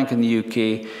cooperative bank in the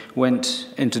UK went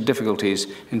into difficulties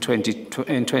in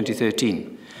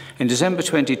 2013. In December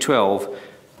 2012,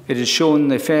 it has shown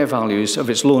the fair values of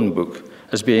its loan book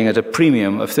as being at a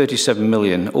premium of 37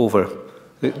 million over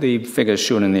the figures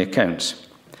shown in the accounts.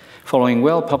 Following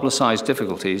well-publicised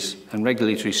difficulties and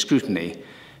regulatory scrutiny,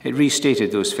 it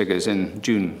restated those figures in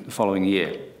June the following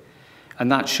year. And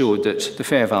that showed that the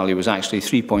fair value was actually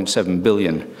 3.7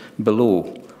 billion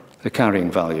below the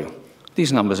carrying value.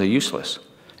 These numbers are useless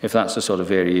if that's the sort of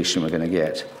variation we're going to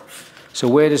get. So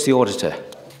where does the auditor,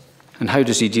 and how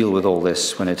does he deal with all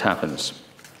this when it happens?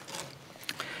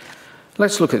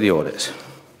 Let's look at the audit.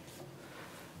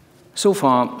 So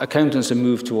far, accountants have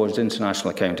moved towards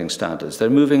international accounting standards. They're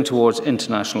moving towards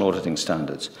international auditing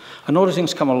standards. And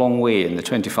auditing's come a long way in the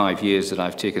 25 years that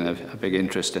I've taken a big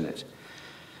interest in it.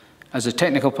 As a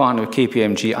technical partner of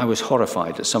KPMG, I was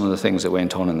horrified at some of the things that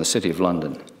went on in the City of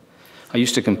London. I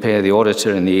used to compare the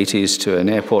auditor in the 80s to an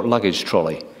airport luggage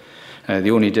trolley,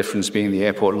 the only difference being the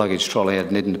airport luggage trolley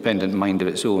had an independent mind of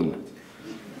its own.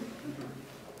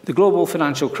 The global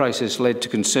financial crisis led to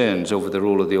concerns over the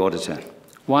role of the auditor.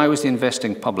 Why was the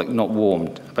investing public not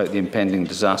warned about the impending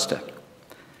disaster?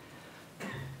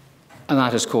 And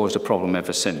that has caused a problem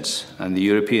ever since, and the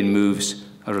European moves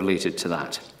are related to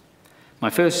that. My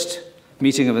first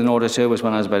meeting of an auditor was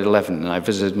when I was about 11, and I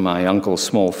visited my uncle's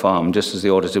small farm just as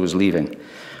the auditor was leaving.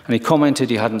 And he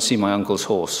commented he hadn't seen my uncle's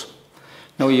horse.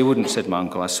 "No, you wouldn't," said my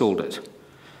uncle, "I sold it."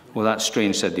 "Well, that's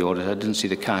strange," said the auditor. "I didn't see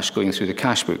the cash going through the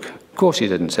cash book." "Of course you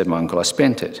didn't," said my uncle, "I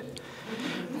spent it."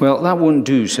 "Well, that won't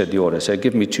do," said the auditor.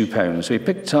 "Give me £2. So he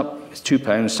picked up his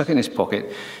 £2, stuck it in his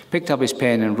pocket, picked up his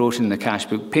pen and wrote in the cash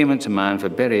book, "Payment to man for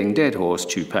burying dead horse,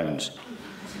 £2.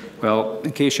 Well, in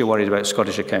case you're worried about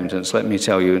Scottish accountants, let me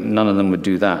tell you, none of them would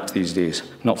do that these days.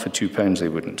 Not for £2, they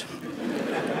wouldn't.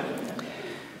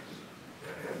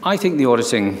 I think the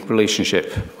auditing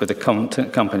relationship with the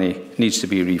company needs to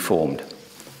be reformed.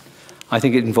 I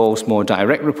think it involves more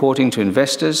direct reporting to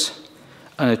investors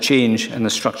and a change in the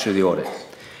structure of the audit.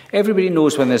 Everybody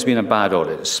knows when there's been a bad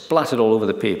audit. It's splattered all over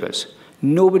the papers.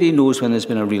 Nobody knows when there's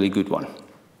been a really good one.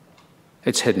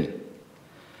 It's hidden.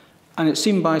 And it's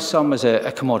seen by some as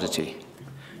a commodity.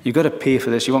 You've got to pay for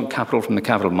this. You want capital from the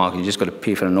capital market. You've just got to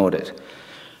pay for an audit.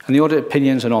 And the audit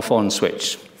opinion's an off-on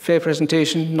switch. Fair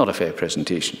presentation, not a fair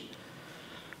presentation.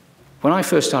 When I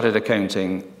first started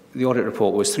accounting, the audit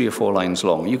report was 3 or 4 lines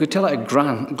long. You could tell at a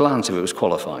glance if it was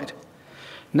qualified.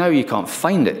 Now you can't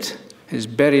find it. It's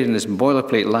buried in this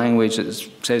boilerplate language that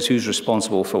says who's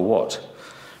responsible for what.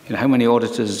 You know, how many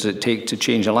auditors does it take to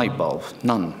change a light bulb?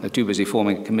 None. They're too busy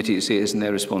forming a committee to say it isn't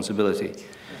their responsibility.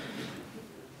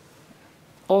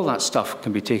 All that stuff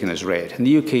can be taken as read. In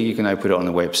the UK, you can now put it on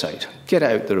the website. Get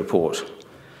out the report.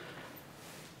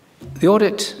 The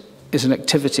audit is an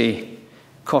activity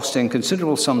costing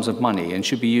considerable sums of money and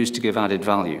should be used to give added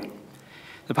value.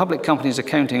 The Public Companies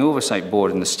Accounting Oversight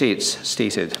Board in the States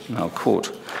stated, and I'll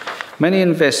quote, "Many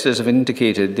investors have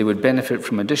indicated they would benefit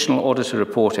from additional auditor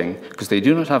reporting because they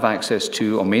do not have access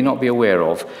to or may not be aware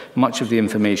of much of the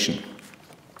information.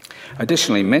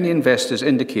 Additionally, many investors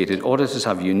indicated auditors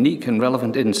have unique and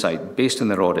relevant insight based on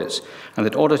their audits, and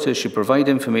that auditors should provide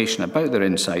information about their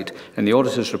insight in the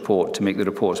auditor's report to make the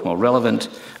reports more relevant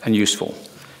and useful.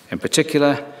 In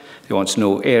particular, they want to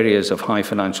know areas of high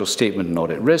financial statement and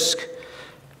audit risk,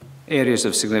 areas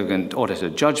of significant auditor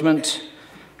judgment,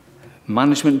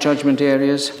 management judgment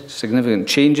areas, significant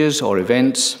changes or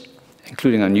events,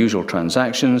 including unusual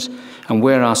transactions, and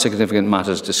where are significant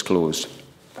matters disclosed."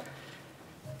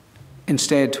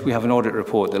 Instead, we have an audit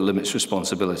report that limits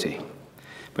responsibility.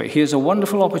 But here's a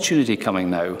wonderful opportunity coming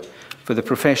now for the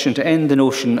profession to end the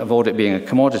notion of audit being a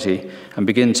commodity and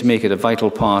begin to make it a vital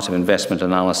part of investment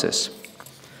analysis.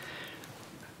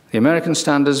 The American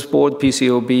Standards Board,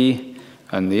 PCAOB,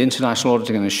 and the International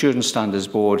Auditing and Assurance Standards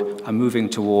Board are moving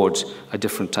towards a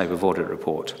different type of audit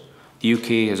report. The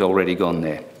UK has already gone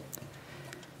there.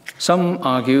 Some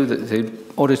argue that the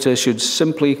auditor should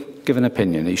simply give an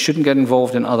opinion. He shouldn't get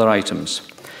involved in other items.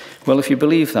 Well, if you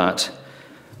believe that,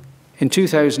 in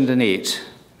 2008,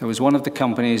 there was one of the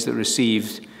companies that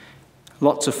received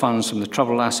lots of funds from the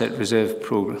Troubled Asset Reserve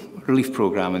Relief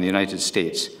Program in the United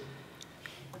States.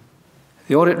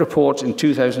 The audit report in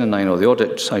 2009, or the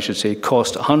audit, I should say,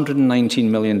 cost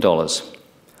 $119 million.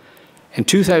 In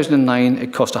 2009,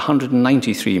 it cost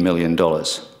 $193 million,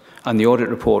 and the audit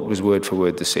report was word for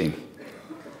word the same.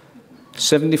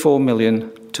 $74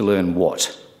 million to learn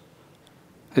what?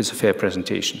 It's a fair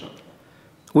presentation.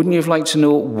 Wouldn't you have liked to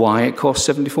know why it cost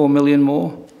 $74 million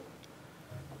more?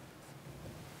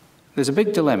 There's a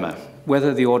big dilemma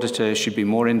whether the auditor should be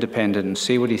more independent and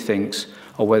say what he thinks,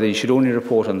 or whether he should only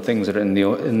report on things that are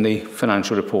in the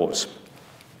financial reports.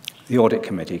 The audit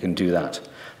committee can do that.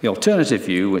 The alternative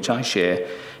view, which I share,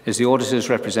 is the auditors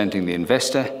representing the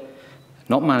investor,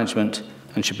 not management,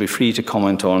 and should be free to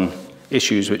comment on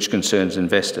issues which concerns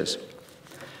investors.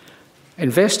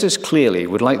 Investors clearly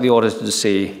would like the auditor to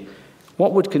say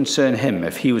what would concern him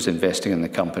if he was investing in the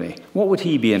company. What would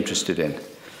he be interested in?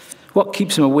 What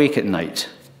keeps him awake at night?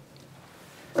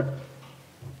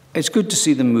 It's good to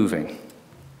see them moving.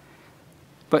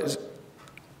 But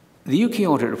the UK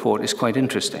audit report is quite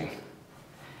interesting.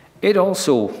 It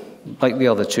also, like the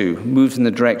other two, moves in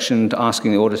the direction to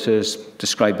asking the auditors to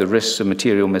describe the risks of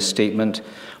material misstatement,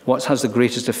 what has the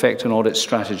greatest effect on audit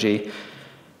strategy,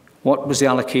 what was the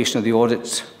allocation of the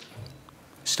audit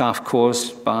staff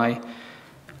caused by,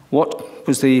 what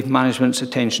was the management's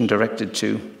attention directed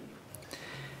to.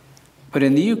 But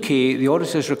in the UK, the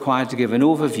auditor is required to give an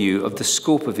overview of the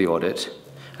scope of the audit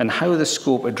and how the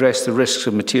scope addressed the risks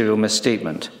of material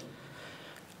misstatement.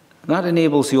 That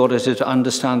enables the auditor to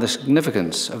understand the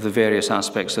significance of the various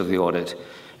aspects of the audit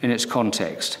in its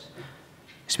context.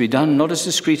 It's to be done not as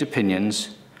discrete opinions.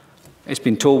 It's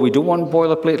been told we don't want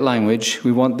boilerplate language.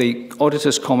 We want the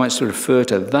auditor's comments to refer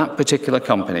to that particular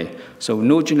company. So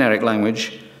no generic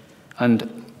language,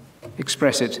 and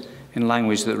express it in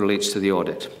language that relates to the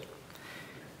audit.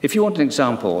 If you want an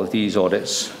example of these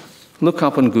audits, look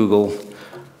up on Google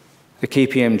the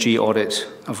KPMG audit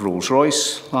of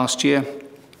Rolls-Royce last year,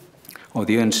 or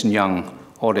the Ernst & Young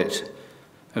audit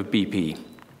of BP.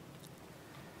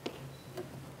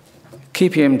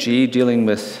 KPMG, dealing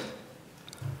with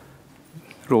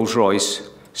Rolls-Royce,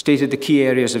 stated the key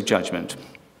areas of judgment,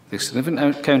 the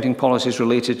significant accounting policies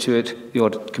related to it, the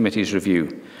audit committee's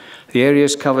review. The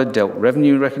areas covered dealt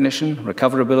revenue recognition,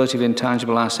 recoverability of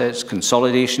intangible assets,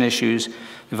 consolidation issues,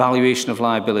 evaluation of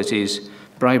liabilities,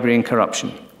 bribery and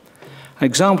corruption. An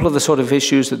example of the sort of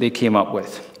issues that they came up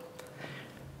with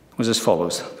was as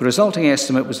follows. The resulting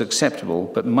estimate was acceptable,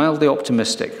 but mildly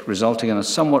optimistic, resulting in a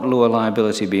somewhat lower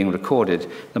liability being recorded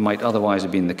than might otherwise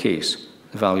have been the case,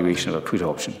 the valuation of a put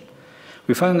option.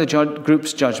 We found the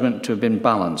group's judgment to have been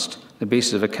balanced, the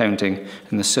basis of accounting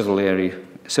in the civil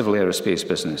aerospace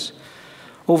business.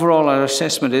 Overall, our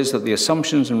assessment is that the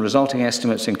assumptions and resulting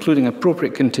estimates, including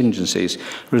appropriate contingencies,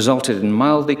 resulted in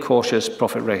mildly cautious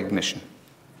profit recognition.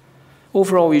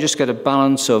 Overall, you just get a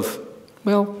balance of,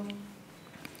 well,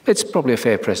 it's probably a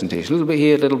fair presentation. A little bit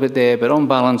here, a little bit there, but on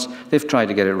balance, they've tried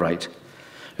to get it right.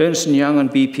 Ernst & Young and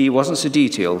BP wasn't so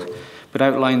detailed, but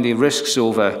outlined the risks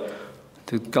over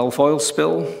the Gulf oil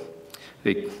spill,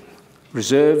 the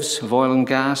reserves of oil and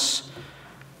gas,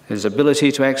 his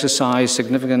ability to exercise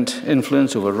significant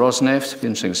influence over Rosneft, it'll be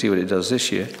interesting to see what it does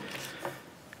this year,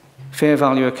 fair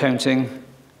value accounting,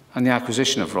 and the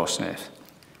acquisition of Rosneft.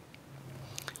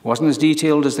 It wasn't as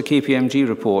detailed as the KPMG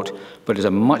report, but is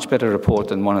a much better report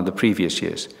than one of the previous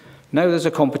years. Now there's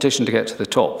a competition to get to the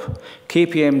top.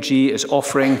 KPMG is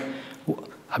offering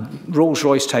a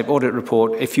Rolls-Royce type audit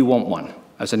report if you want one,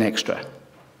 as an extra.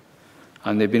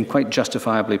 And they've been quite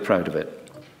justifiably proud of it.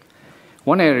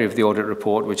 One area of the audit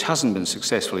report which hasn't been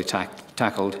successfully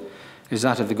tackled is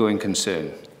that of the going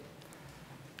concern.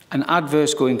 An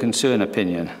adverse going concern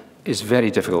opinion is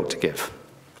very difficult to give.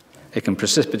 It can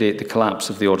precipitate the collapse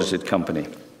of the audited company.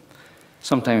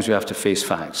 Sometimes we have to face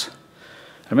facts.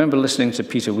 I remember listening to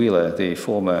Peter Wheeler, the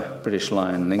former British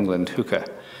Lion England hooker,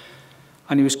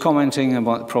 and he was commenting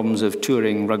about the problems of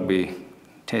touring rugby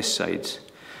test sides.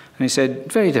 And he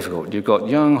said, very difficult. You've got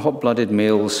young, hot-blooded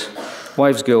males,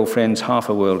 wives, girlfriends, half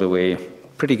a world away,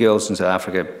 pretty girls in South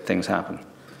Africa, things happen.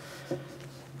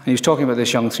 And he was talking about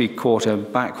this young three-quarter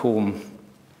back home,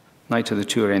 night of the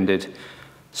tour ended,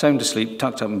 sound asleep,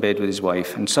 tucked up in bed with his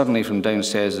wife, and suddenly from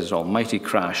downstairs there's an almighty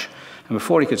crash. And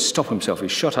before he could stop himself, he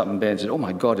shot up in bed and said, oh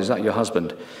my God, is that your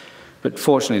husband? But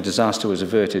fortunately, disaster was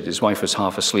averted. His wife was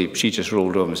half asleep. She just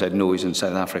rolled over and said, no, he's in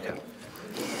South Africa.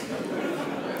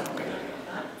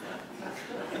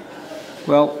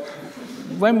 Well,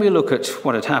 when we look at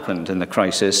what had happened in the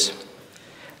crisis,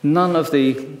 none of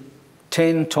the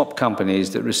 10 top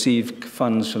companies that received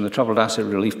funds from the Troubled Asset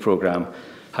Relief Programme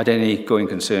had any going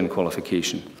concern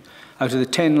qualification. Out of the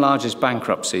 10 largest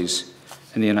bankruptcies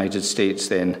in the United States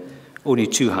then, only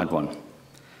 2 had one.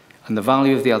 And the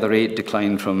value of the other 8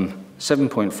 declined from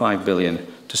 7.5 billion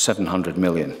to 700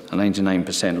 million, a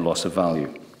 99% loss of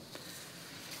value.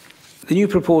 The new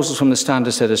proposals from the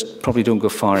standard setters probably don't go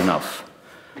far enough.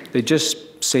 They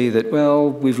just say that, well,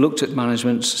 we've looked at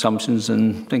management's assumptions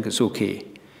and think it's okay.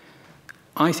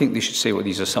 I think they should say what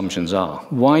these assumptions are.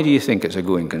 Why do you think it's a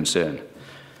going concern?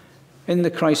 In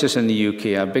the crisis in the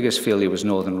UK, our biggest failure was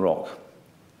Northern Rock.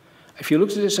 If you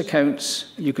looked at its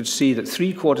accounts, you could see that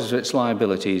 3/4 of its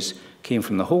liabilities came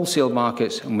from the wholesale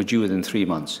markets and were due within 3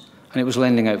 months. And it was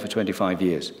lending out for 25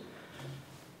 years.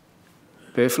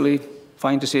 Perfectly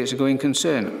fine to say it's a going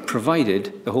concern,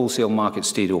 provided the wholesale market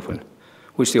stayed open,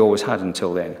 which they always had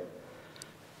until then.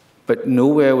 But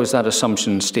nowhere was that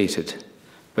assumption stated.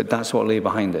 But that's what lay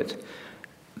behind it.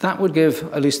 That would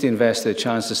give at least the investor a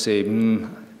chance to say,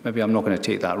 maybe I'm not going to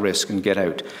take that risk and get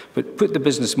out. But put the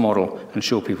business model and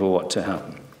show people what can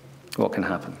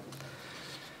happen.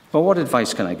 Well, what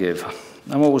advice can I give?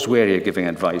 I'm always wary of giving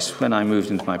advice. When I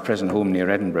moved into my present home near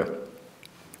Edinburgh,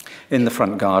 in the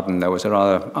front garden there was a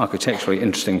rather architecturally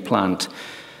interesting plant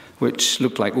which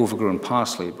looked like overgrown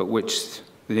parsley, but which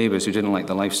the neighbours who didn't like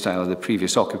the lifestyle of the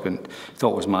previous occupant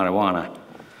thought was marijuana.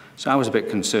 So I was a bit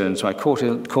concerned, so I called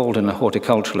in a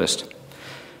horticulturalist.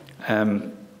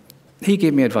 He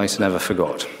gave me advice I never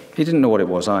forgot. He didn't know what it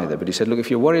was either, but he said, look, if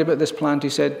you're worried about this plant, he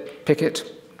said, pick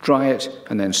it, dry it,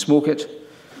 and then smoke it.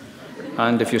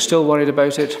 And if you're still worried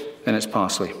about it, then it's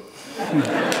parsley.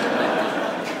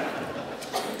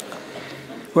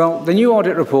 Well, the new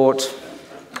audit report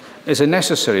is a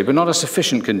necessary but not a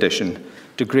sufficient condition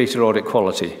to greater audit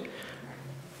quality.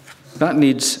 That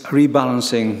needs a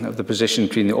rebalancing of the position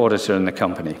between the auditor and the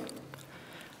company.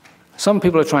 Some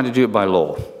people are trying to do it by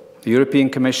law. The European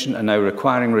Commission are now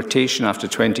requiring rotation after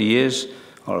 20 years,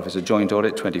 or if it's a joint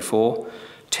audit, 24,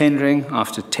 tendering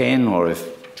after 10, or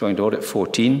if joint audit,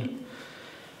 14,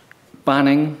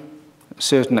 banning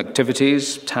certain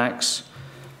activities, tax,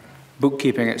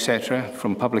 bookkeeping, etc.,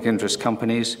 from public interest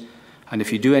companies, and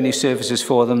if you do any services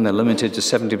for them, they're limited to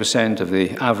 70% of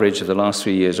the average of the last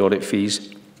 3 years' audit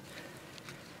fees.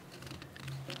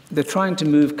 They're trying to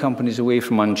move companies away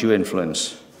from undue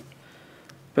influence,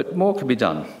 but more could be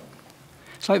done.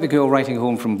 It's like the girl writing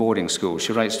home from boarding school.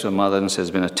 She writes to her mother and says,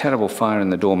 "There's been a terrible fire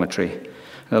in the dormitory.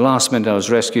 At the last minute, I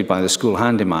was rescued by the school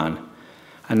handyman.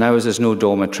 And now as there's no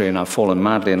dormitory and I've fallen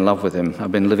madly in love with him,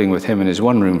 I've been living with him in his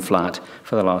one-room flat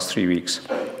for the last 3 weeks."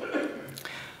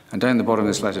 And down the bottom of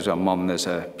this letter to her mum, there's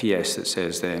a PS that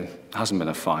says there hasn't been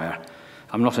a fire.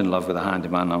 I'm not in love with the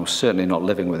handyman. I'm certainly not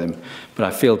living with him. But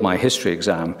I failed my history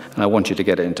exam, and I want you to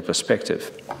get it into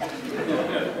perspective.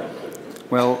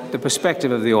 Well, the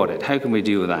perspective of the audit, how can we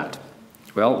deal with that?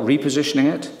 Well,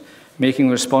 repositioning it, making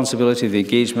the responsibility of the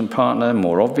engagement partner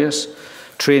more obvious,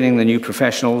 training the new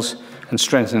professionals, and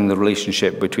strengthening the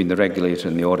relationship between the regulator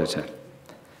and the auditor.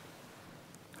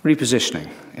 Repositioning.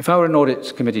 If I were an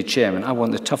audit committee chairman, I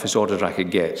want the toughest auditor I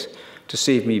could get to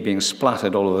save me being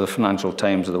splattered all over the Financial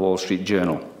Times or the Wall Street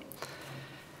Journal.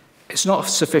 It's not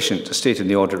sufficient to state in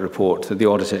the audit report that the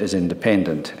auditor is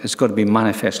independent. It's got to be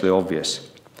manifestly obvious.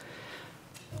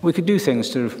 We could do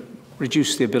things to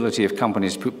reduce the ability of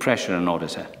companies to put pressure on an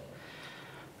auditor.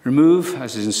 Remove,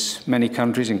 as in many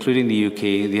countries, including the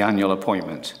UK, the annual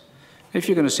appointment. If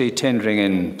you're going to say tendering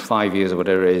in 5 years or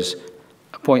whatever it is,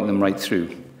 appoint them right through.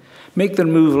 Make the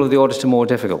removal of the auditor more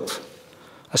difficult.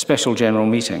 A special general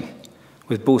meeting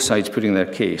with both sides putting their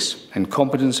case.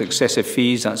 Incompetence, excessive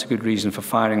fees, that's a good reason for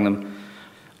firing them.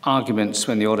 Arguments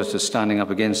when the auditor is standing up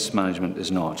against management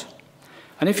is not.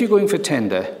 And if you're going for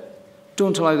tender,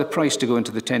 don't allow the price to go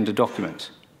into the tender document.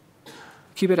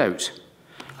 Keep it out.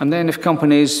 And then if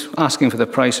companies asking for the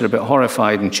price are a bit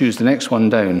horrified and choose the next one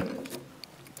down,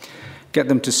 get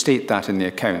them to state that in the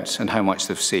accounts and how much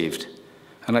they've saved.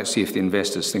 And let's see if the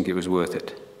investors think it was worth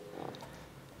it.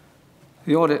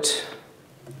 The audit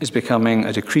is becoming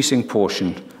a decreasing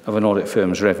portion of an audit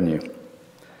firm's revenue.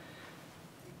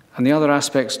 And the other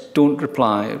aspects don't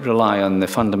rely on the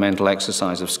fundamental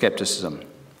exercise of skepticism.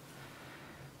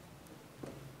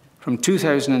 From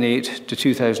 2008 to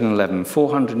 2011,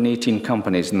 418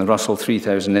 companies in the Russell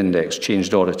 3000 index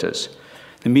changed auditors.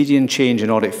 The median change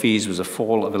in audit fees was a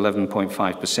fall of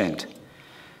 11.5%.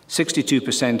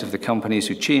 62% of the companies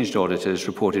who changed auditors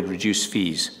reported reduced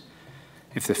fees.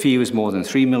 If the fee was more than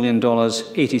 $3 million,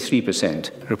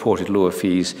 83% reported lower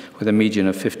fees, with a median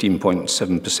of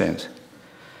 15.7%.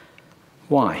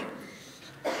 Why?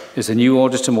 Is the new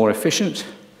auditor more efficient?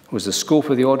 Was the scope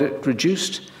of the audit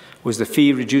reduced? Was the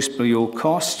fee reduced below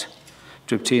cost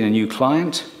to obtain a new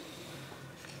client?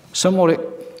 Some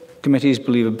audit committees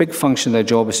believe a big function of their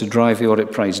job is to drive the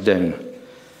audit price down.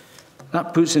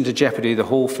 That puts into jeopardy the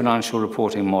whole financial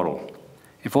reporting model.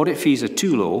 If audit fees are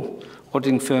too low,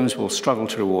 auditing firms will struggle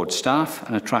to reward staff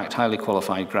and attract highly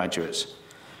qualified graduates.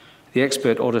 The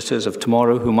expert auditors of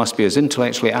tomorrow who must be as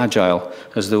intellectually agile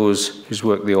as those whose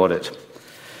work the audit.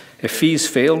 If fees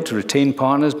fail to retain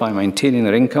partners by maintaining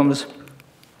their incomes,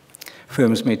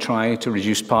 firms may try to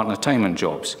reduce partner time and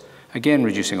jobs, again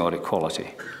reducing audit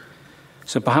quality.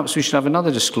 So perhaps we should have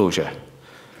another disclosure.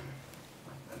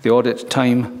 The audit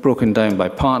time broken down by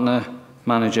partner,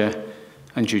 manager,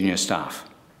 and junior staff.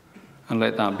 And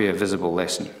let that be a visible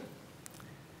lesson.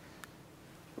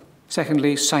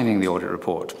 Secondly, signing the audit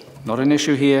report. Not an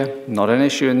issue here, not an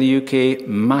issue in the UK,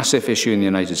 massive issue in the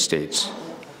United States.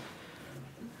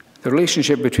 The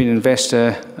relationship between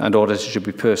investor and auditor should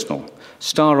be personal.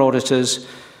 Star auditors,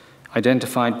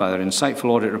 identified by their insightful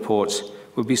audit reports,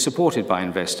 will be supported by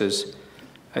investors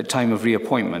at time of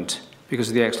reappointment because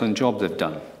of the excellent job they've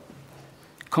done.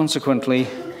 Consequently,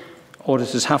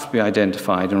 auditors have to be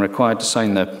identified and required to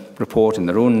sign the report in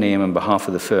their own name on behalf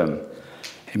of the firm.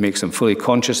 It makes them fully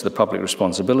conscious of the public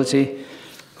responsibility,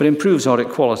 but improves audit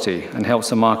quality and helps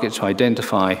the market to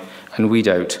identify and weed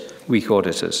out weak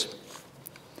auditors.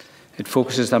 It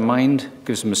focuses their mind,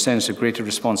 gives them a sense of greater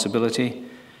responsibility,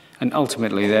 and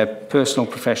ultimately their personal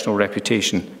professional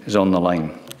reputation is on the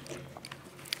line.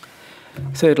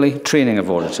 Thirdly, training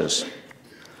of auditors.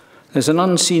 There's an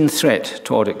unseen threat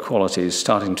to audit quality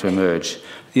starting to emerge,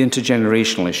 the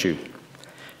intergenerational issue.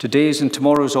 Today's and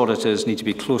tomorrow's auditors need to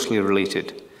be closely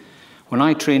related. When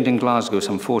I trained in Glasgow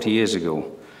some 40 years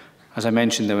ago, as I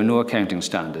mentioned, there were no accounting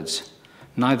standards.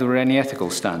 Neither were any ethical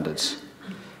standards.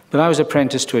 But I was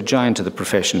apprenticed to a giant of the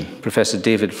profession, Professor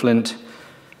David Flint,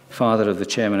 father of the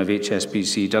chairman of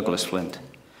HSBC, Douglas Flint.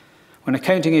 When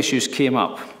accounting issues came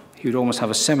up, he would almost have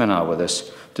a seminar with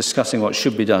us, discussing what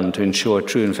should be done to ensure a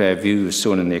true and fair view was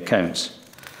shown in the accounts.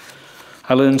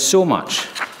 I learned so much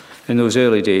in those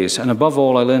early days, and above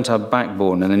all, I learned to have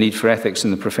backbone and the need for ethics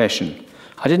in the profession.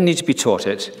 I didn't need to be taught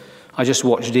it. I just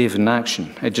watched David in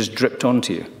action. It just dripped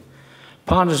onto you.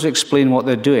 Partners would explain what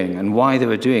they're doing and why they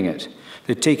were doing it.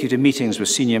 They'd take you to meetings with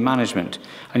senior management,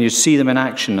 and you'd see them in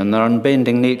action and their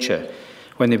unbending nature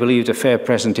when they believed a fair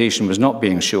presentation was not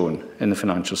being shown in the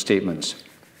financial statements.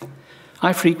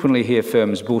 I frequently hear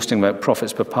firms boasting about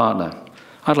profits per partner.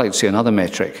 I'd like to see another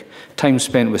metric, time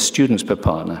spent with students per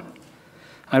partner.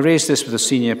 I raised this with a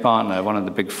senior partner of one of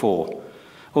the Big Four,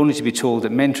 only to be told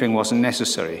that mentoring wasn't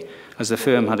necessary, as the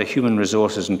firm had a human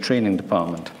resources and training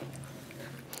department.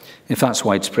 If that's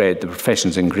widespread, the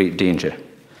profession's in great danger.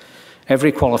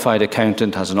 Every qualified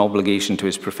accountant has an obligation to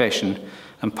his profession,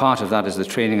 and part of that is the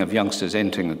training of youngsters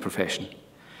entering the profession.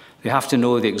 They have to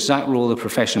know the exact role the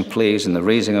profession plays in the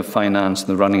raising of finance and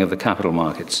the running of the capital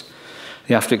markets.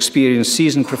 They have to experience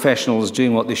seasoned professionals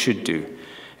doing what they should do,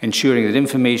 ensuring that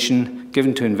information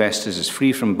given to investors is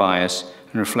free from bias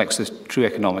and reflects the true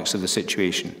economics of the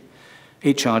situation.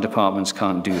 HR departments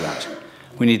can't do that.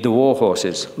 We need the war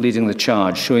horses leading the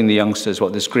charge, showing the youngsters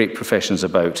what this great profession is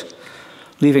about.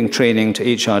 Leaving training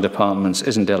to HR departments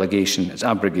isn't delegation, it's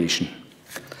abrogation.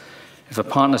 If a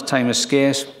partner's time is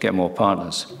scarce, get more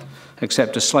partners.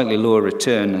 Accept a slightly lower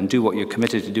return and do what you're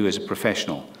committed to do as a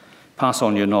professional. Pass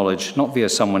on your knowledge, not via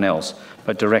someone else,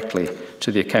 but directly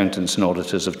to the accountants and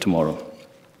auditors of tomorrow.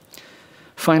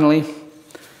 Finally,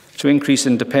 to increase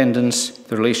independence,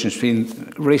 the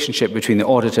relationship between the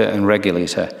auditor and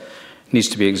regulator needs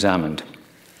to be examined.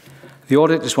 The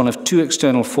audit is one of two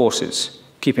external forces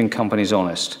keeping companies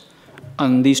honest,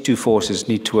 and these two forces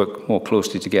need to work more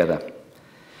closely together.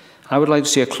 I would like to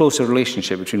see a closer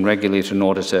relationship between regulator and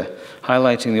auditor,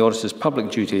 highlighting the auditor's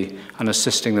public duty and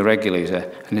assisting the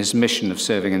regulator in his mission of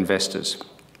serving investors.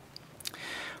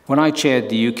 When I chaired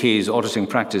the UK's Auditing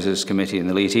Practices Committee in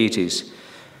the late 80s,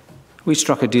 we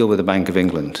struck a deal with the Bank of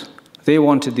England. They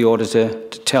wanted the auditor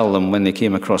to tell them when they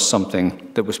came across something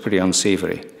that was pretty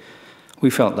unsavoury. We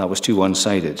felt that was too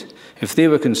one-sided. If they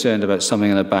were concerned about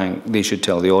something in a bank, they should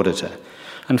tell the auditor.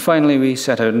 And finally, we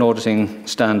set out an auditing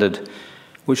standard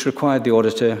which required the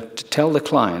auditor to tell the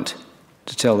client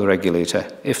to tell the regulator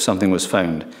if something was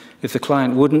found. If the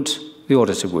client wouldn't, the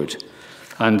auditor would.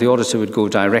 And the auditor would go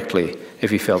directly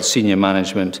if he felt senior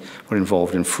management were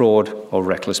involved in fraud or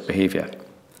reckless behaviour.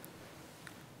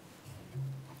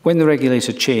 When the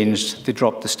regulator changed, they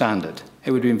dropped the standard.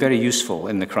 It would have been very useful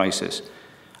in the crisis,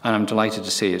 and I'm delighted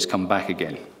to say it's come back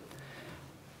again.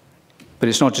 But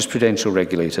it's not just prudential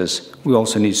regulators, we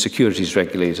also need securities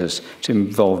regulators to be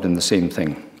involved in the same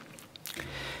thing.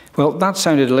 Well, that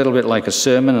sounded a little bit like a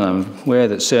sermon, and I'm aware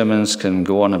that sermons can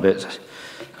go on a bit.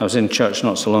 I was in church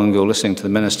not so long ago listening to the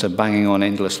minister banging on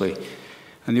endlessly,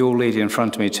 and the old lady in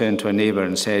front of me turned to a neighbour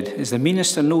and said, "Is the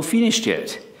minister no finished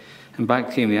yet?" And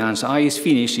back came the answer, "Aye, he's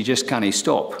finished, he just can't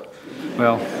stop."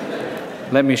 Well,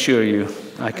 let me assure you,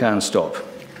 I can stop.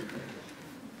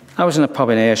 I was in a pub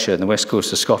in Ayrshire, in the west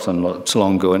coast of Scotland, not so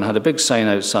long ago, and had a big sign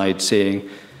outside saying,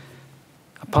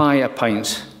 "A pie, a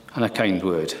pint, and a kind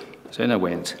word." So in I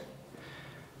went.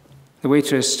 The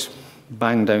waitress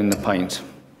banged down the pint,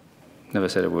 never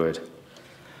said a word.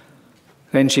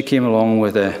 Then she came along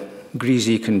with a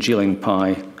greasy, congealing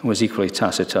pie and was equally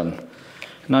taciturn.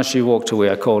 And as she walked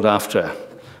away, I called after her,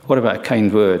 "What about a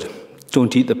kind word?"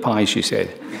 "Don't eat the pie," she said.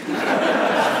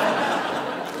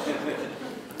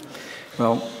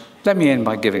 Well, let me end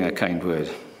by giving a kind word.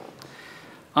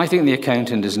 I think the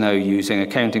accountant is now using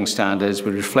accounting standards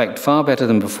which reflect far better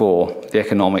than before the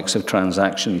economics of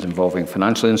transactions involving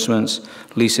financial instruments,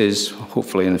 leases,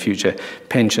 hopefully in the future,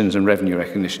 pensions and revenue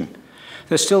recognition.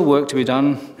 There's still work to be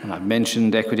done, and I've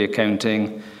mentioned equity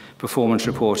accounting, performance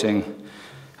reporting,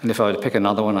 and if I were to pick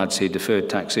another one, I'd say deferred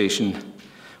taxation,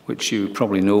 which you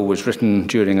probably know was written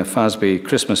during a FASB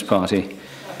Christmas party,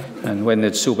 and when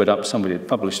they'd sobered up, somebody had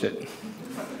published it.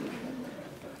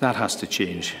 That has to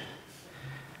change.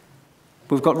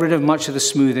 We've got rid of much of the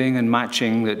smoothing and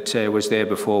matching that was there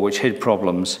before, which hid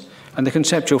problems, and the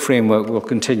conceptual framework will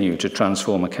continue to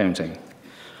transform accounting.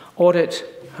 Audit,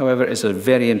 however, is a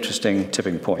very interesting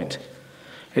tipping point.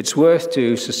 Its worth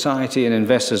to society and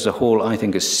investors as a whole, I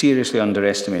think, is seriously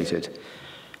underestimated.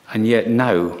 And yet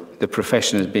now, the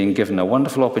profession is being given a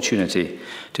wonderful opportunity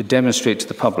to demonstrate to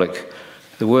the public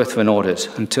the worth of an audit,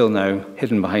 until now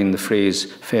hidden behind the phrase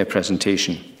fair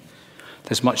presentation.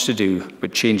 There's much to do,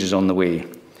 but change is on the way,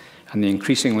 and the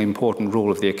increasingly important role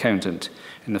of the accountant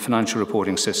in the financial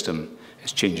reporting system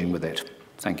is changing with it.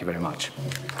 Thank you very much.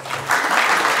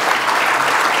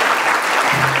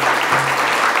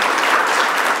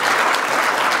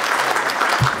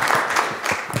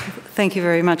 Thank you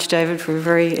very much, David, for a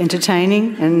very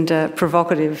entertaining and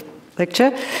provocative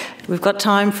lecture. We've got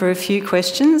time for a few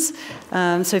questions.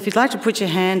 So if you'd like to put your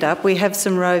hand up, we have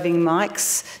some roving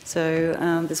mics. So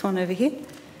there's one over here.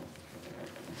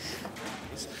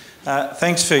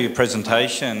 Thanks for your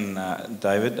presentation,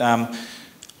 David.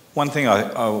 One thing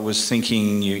I was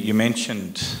thinking, you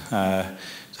mentioned the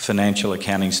Financial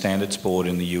Accounting Standards Board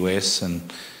in the US, and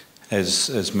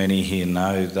as many here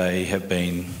know, they have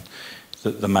been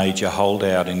the major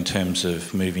holdout in terms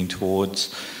of moving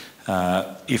towards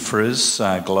IFRS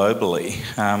globally.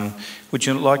 Would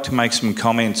you like to make some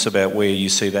comments about where you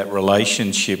see that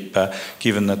relationship,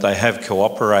 given that they have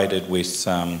cooperated with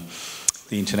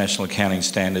the International Accounting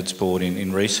Standards Board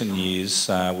in recent years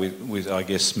with, I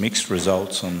guess, mixed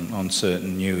results on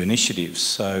certain new initiatives?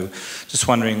 So just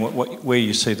wondering where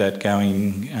you see that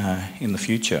going in the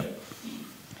future.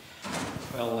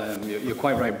 Well, you're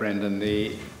quite right, Brendan.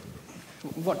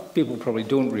 What people probably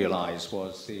don't realise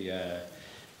was the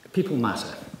people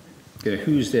matter.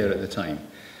 Who's there at the time?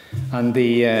 And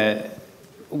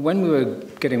when we were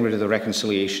getting rid of the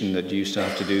reconciliation that you used to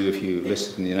have to do if you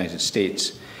listed in the United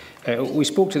States, we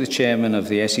spoke to the chairman of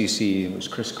the SEC, it was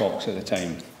Chris Cox at the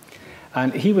time,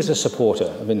 and he was a supporter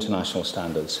of international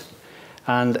standards.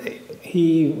 And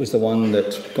he was the one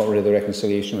that got rid of the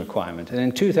reconciliation requirement. And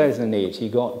in 2008, he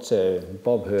got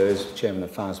Bob Hers, chairman of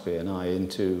FASB, and I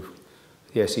into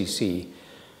the SEC.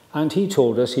 And he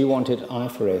told us he wanted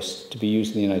IFRS to be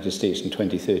used in the United States in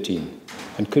 2013.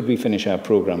 And could we finish our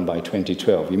program by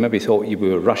 2012? You maybe thought we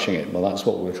were rushing it. Well, that's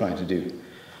what we were trying to do.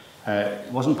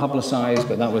 It wasn't publicised,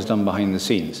 but that was done behind the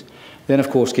scenes. Then, of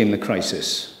course, came the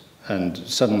crisis. And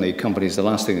suddenly, companies, the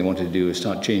last thing they wanted to do was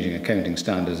start changing accounting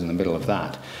standards in the middle of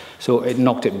that. So it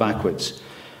knocked it backwards.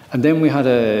 And then we had,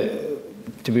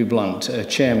 to be blunt, a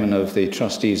chairman of the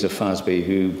trustees of FASB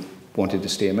who wanted to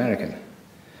stay American.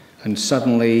 And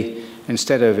suddenly,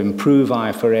 instead of improve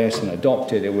IFRS and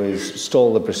adopt it, it was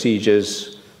stall the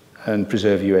procedures and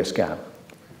preserve US GAAP.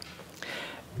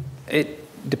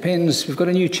 It depends. We've got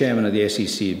a new chairman of the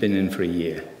SEC, been in for a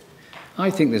year.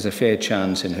 I think there's a fair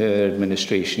chance in her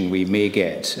administration we may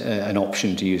get an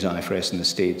option to use IFRS in the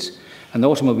States. And the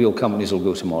automobile companies will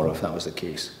go tomorrow if that was the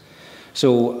case.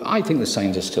 So I think the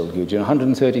signs are still good.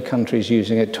 130 countries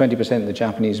using it, 20% of the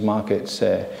Japanese market's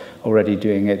already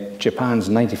doing it. Japan's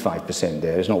 95%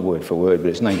 there. It's not word for word, but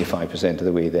it's 95% of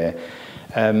the way there.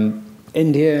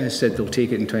 India has said they'll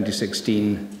take it in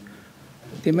 2016.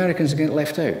 The Americans are getting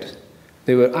left out.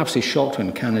 They were absolutely shocked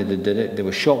when Canada did it. They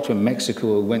were shocked when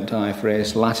Mexico went to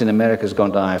IFRS. Latin America's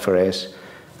gone to IFRS.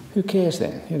 Who cares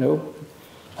then,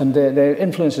 And their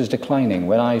influence is declining.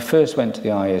 When I first went to the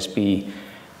ISB,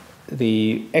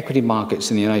 the equity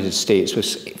markets in the United States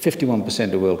was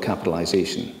 51% of world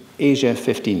capitalization. Asia,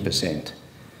 15%.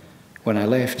 When I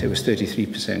left, it was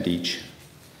 33% each.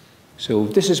 So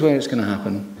this is where it's going to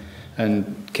happen.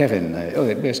 And Kevin,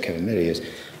 where's Kevin? There he is.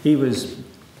 He was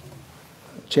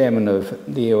chairman of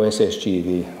the AOSSG,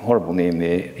 the horrible name,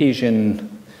 the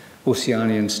Asian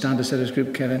Oceanian Standard Setters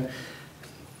Group, Kevin.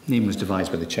 Name was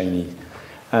devised by the Chinese.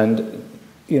 And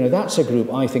that's a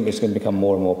group I think is going to become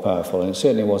more and more powerful, and it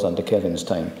certainly was under Kevin's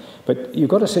time. But you've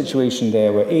got a situation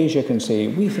there where Asia can say,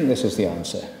 we think this is the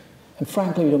answer. And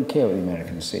frankly, we don't care what the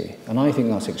Americans say. And I think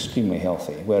that's extremely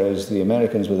healthy, whereas the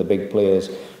Americans were the big players,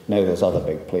 now there's other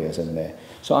big players in there.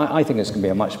 So I think it's going to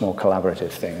be a much more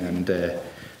collaborative thing. And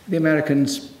the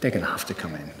Americans, they're going to have to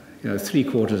come in.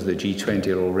 3/4 of the G20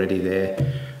 are already there.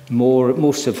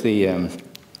 Most of the...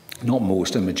 Not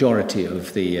most, a majority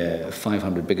of the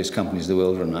 500 biggest companies in the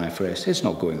world are on IFRS. It's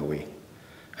not going away.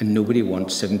 And nobody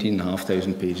wants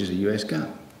 17,500 pages of US GAAP.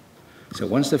 So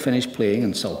once they're finished playing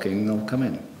and sulking, they'll come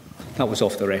in. That was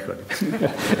off the record. Just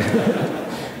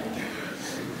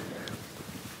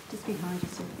behind you,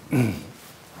 sir.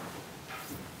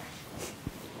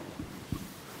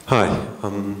 Hi,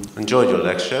 enjoyed your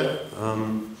lecture.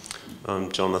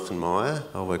 I'm Jonathan Meyer.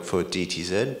 I work for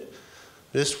DTZ.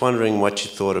 Just wondering what you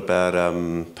thought about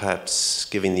perhaps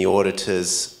giving the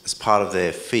auditors, as part of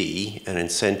their fee, an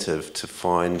incentive to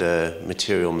find a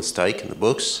material mistake in the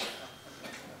books,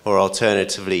 or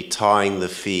alternatively tying the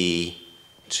fee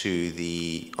to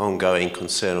the ongoing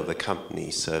concern of the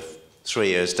company. So if 3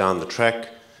 years down the track,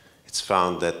 it's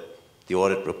found that the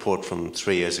audit report from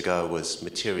 3 years ago was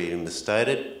materially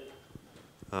misstated,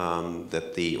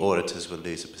 that the auditors would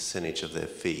lose a percentage of their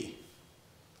fee.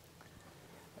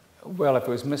 Well, if it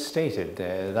was misstated,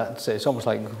 it's almost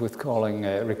like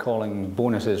recalling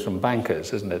bonuses from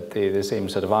bankers, isn't it? The same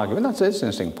sort of argument. That's an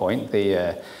interesting point.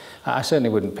 I certainly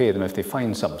wouldn't pay them if they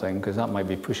find something, because that might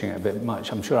be pushing it a bit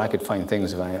much. I'm sure I could find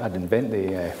things if I'd invent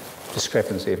the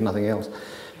discrepancy, if nothing else.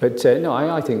 But no,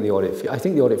 I think the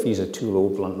audit fees are too low,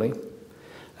 bluntly.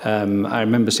 I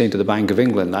remember saying to the Bank of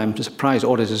England, I'm surprised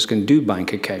auditors can do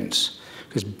bank accounts,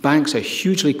 because banks are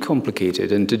hugely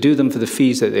complicated, and to do them for the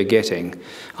fees that they're getting,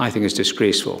 I think is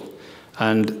disgraceful.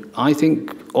 And I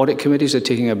think audit committees are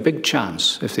taking a big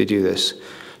chance if they do this.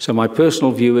 So my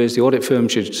personal view is the audit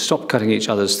firms should stop cutting each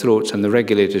other's throats and the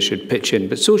regulators should pitch in,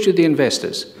 but so should the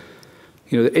investors.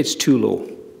 You know, it's too low.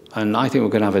 And I think we're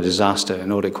going to have a disaster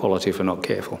in audit quality if we're not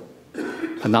careful.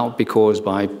 And that will be caused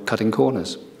by cutting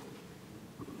corners.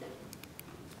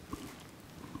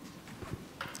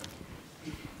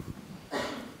 Do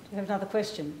you have another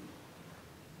question?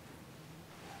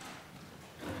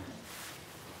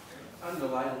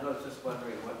 Unrelated, I was just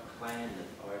wondering what clan that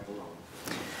I belong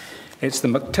to. It's the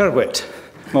McTurwit.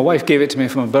 My wife gave it to me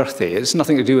for my birthday. It's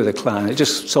nothing to do with a clan. It's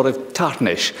just sort of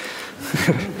tartanish.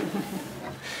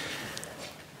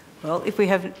 Well, if we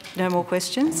have no more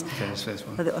questions... Okay, that's the first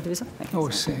one. There is one? Oh,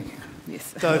 sick.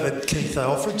 Yes. David Keith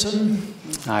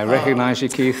Alfredson. I recognise you,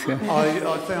 Keith. Yeah.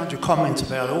 I found your comments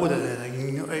about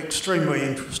auditing extremely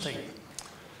interesting.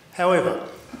 However,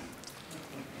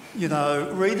 you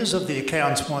know, readers of the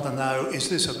accounts want to know, is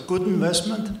this a good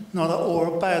investment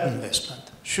or a bad investment?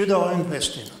 Should I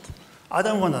invest in it? I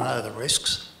don't want to know the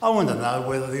risks. I want to know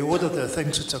whether the auditor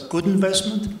thinks it's a good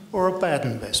investment or a bad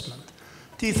investment.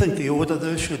 Do you think the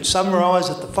auditor should summarise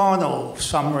at the final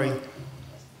summary,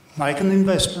 make an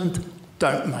investment,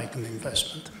 don't make an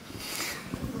investment?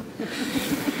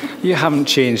 You haven't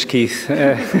changed, Keith.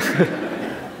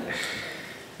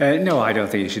 No, I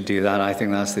don't think you should do that. I think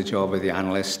that's the job of the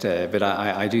analyst. But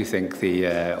I do think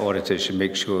the auditor should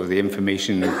make sure the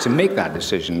information to make that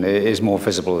decision is more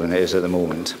visible than it is at the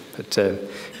moment. But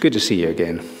good to see you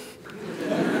again.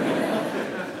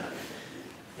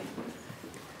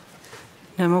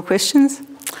 No more questions?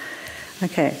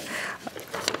 Okay.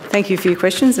 Thank you for your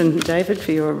questions, and David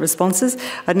for your responses.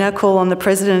 I now call on the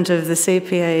President of the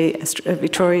CPA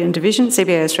Victorian Division,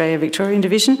 CPA Australia Victorian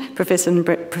Division,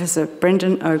 Professor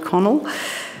Brendan O'Connell,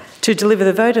 to deliver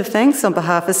the vote of thanks on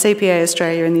behalf of CPA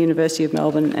Australia and the University of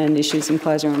Melbourne and issue some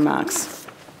closing remarks.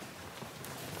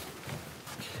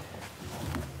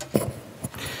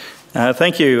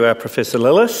 Thank you, Professor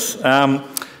Lillis.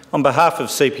 On behalf of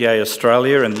CPA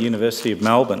Australia and the University of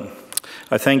Melbourne,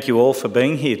 I thank you all for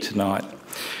being here tonight.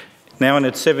 Now in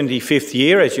its 75th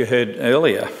year, as you heard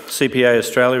earlier, CPA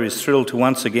Australia is thrilled to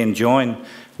once again join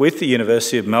with the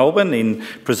University of Melbourne in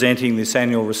presenting this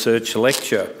annual research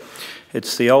lecture.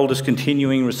 It's the oldest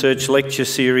continuing research lecture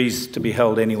series to be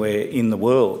held anywhere in the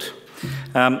world.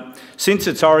 Since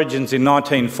its origins in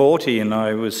 1940, and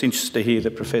I was interested to hear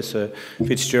that Professor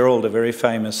Fitzgerald, a very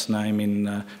famous name in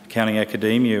accounting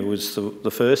academia, was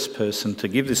the first person to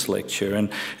give this lecture,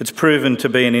 and it's proven to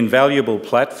be an invaluable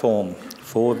platform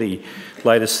for the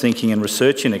latest thinking and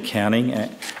research in accounting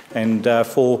and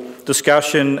for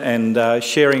discussion and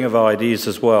sharing of ideas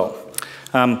as well.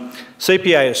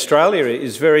 CPA Australia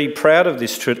is very proud of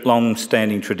this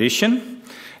long-standing tradition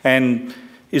and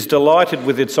is delighted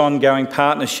with its ongoing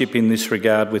partnership in this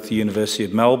regard with the University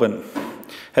of Melbourne.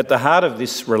 At the heart of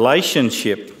this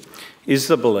relationship is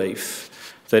the belief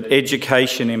that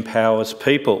education empowers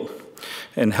people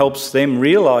and helps them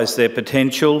realise their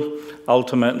potential,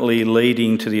 ultimately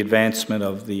leading to the advancement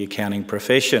of the accounting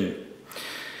profession.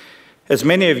 As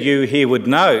many of you here would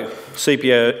know,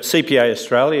 CPA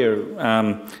Australia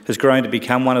has grown to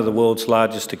become one of the world's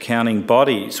largest accounting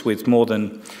bodies with more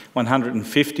than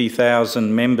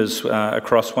 150,000 members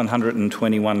across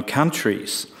 121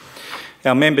 countries.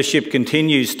 Our membership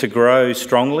continues to grow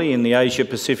strongly in the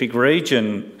Asia-Pacific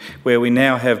region, where we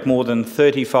now have more than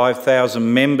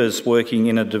 35,000 members working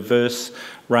in a diverse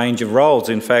range of roles.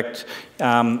 In fact,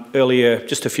 earlier,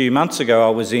 just a few months ago,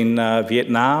 I was in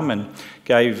Vietnam and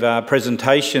gave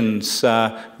presentations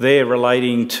there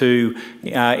relating to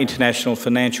international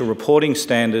financial reporting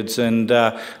standards, and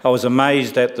I was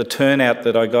amazed at the turnout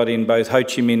that I got in both Ho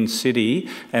Chi Minh City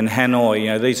and Hanoi. You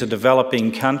know, these are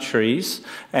developing countries,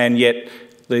 and yet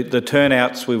the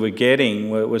turnouts we were getting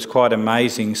was quite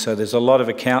amazing. So there's a lot of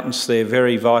accountants there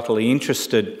very vitally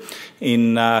interested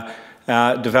in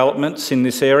developments in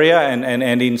this area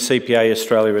and in CPA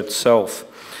Australia itself.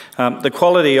 The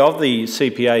quality of the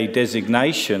CPA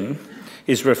designation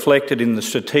is reflected in the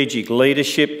strategic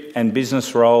leadership and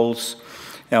business roles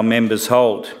our members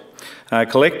hold.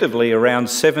 Collectively, around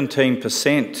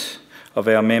 17% of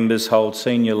our members hold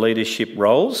senior leadership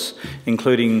roles,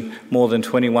 including more than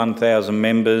 21,000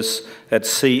 members at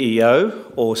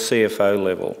CEO or CFO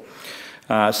level.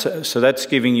 So that's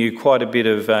giving you quite a bit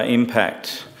of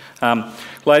impact.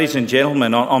 Ladies and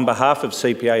gentlemen, on behalf of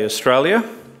CPA Australia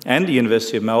and the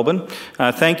University of Melbourne.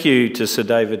 Thank you to Sir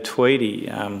David Tweedie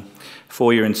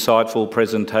for your insightful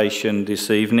presentation this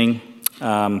evening.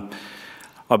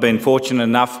 I've been fortunate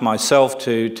enough myself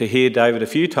to hear David a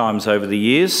few times over the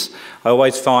years. I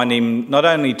always find him not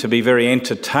only to be very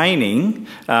entertaining,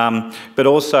 but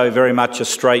also very much a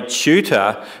straight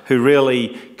shooter who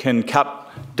really can cut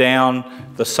down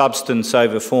the substance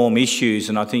over form issues,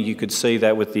 and I think you could see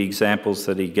that with the examples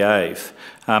that he gave.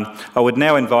 I would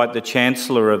now invite the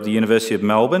Chancellor of the University of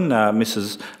Melbourne,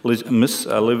 Miss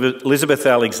Elizabeth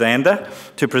Alexander,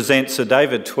 to present Sir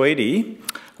David Tweedie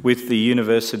with the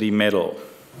University Medal.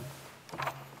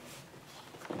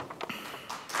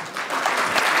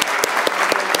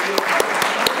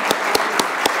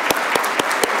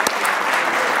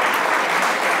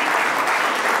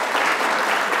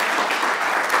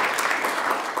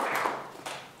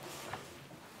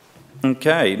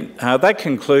 Okay, that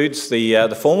concludes the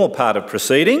formal part of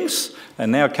proceedings,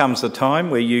 and now comes the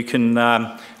time where you can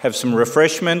have some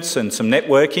refreshments and some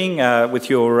networking with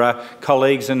your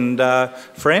colleagues and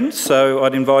friends. So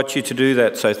I'd invite you to do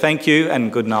that. So thank you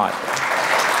and good night.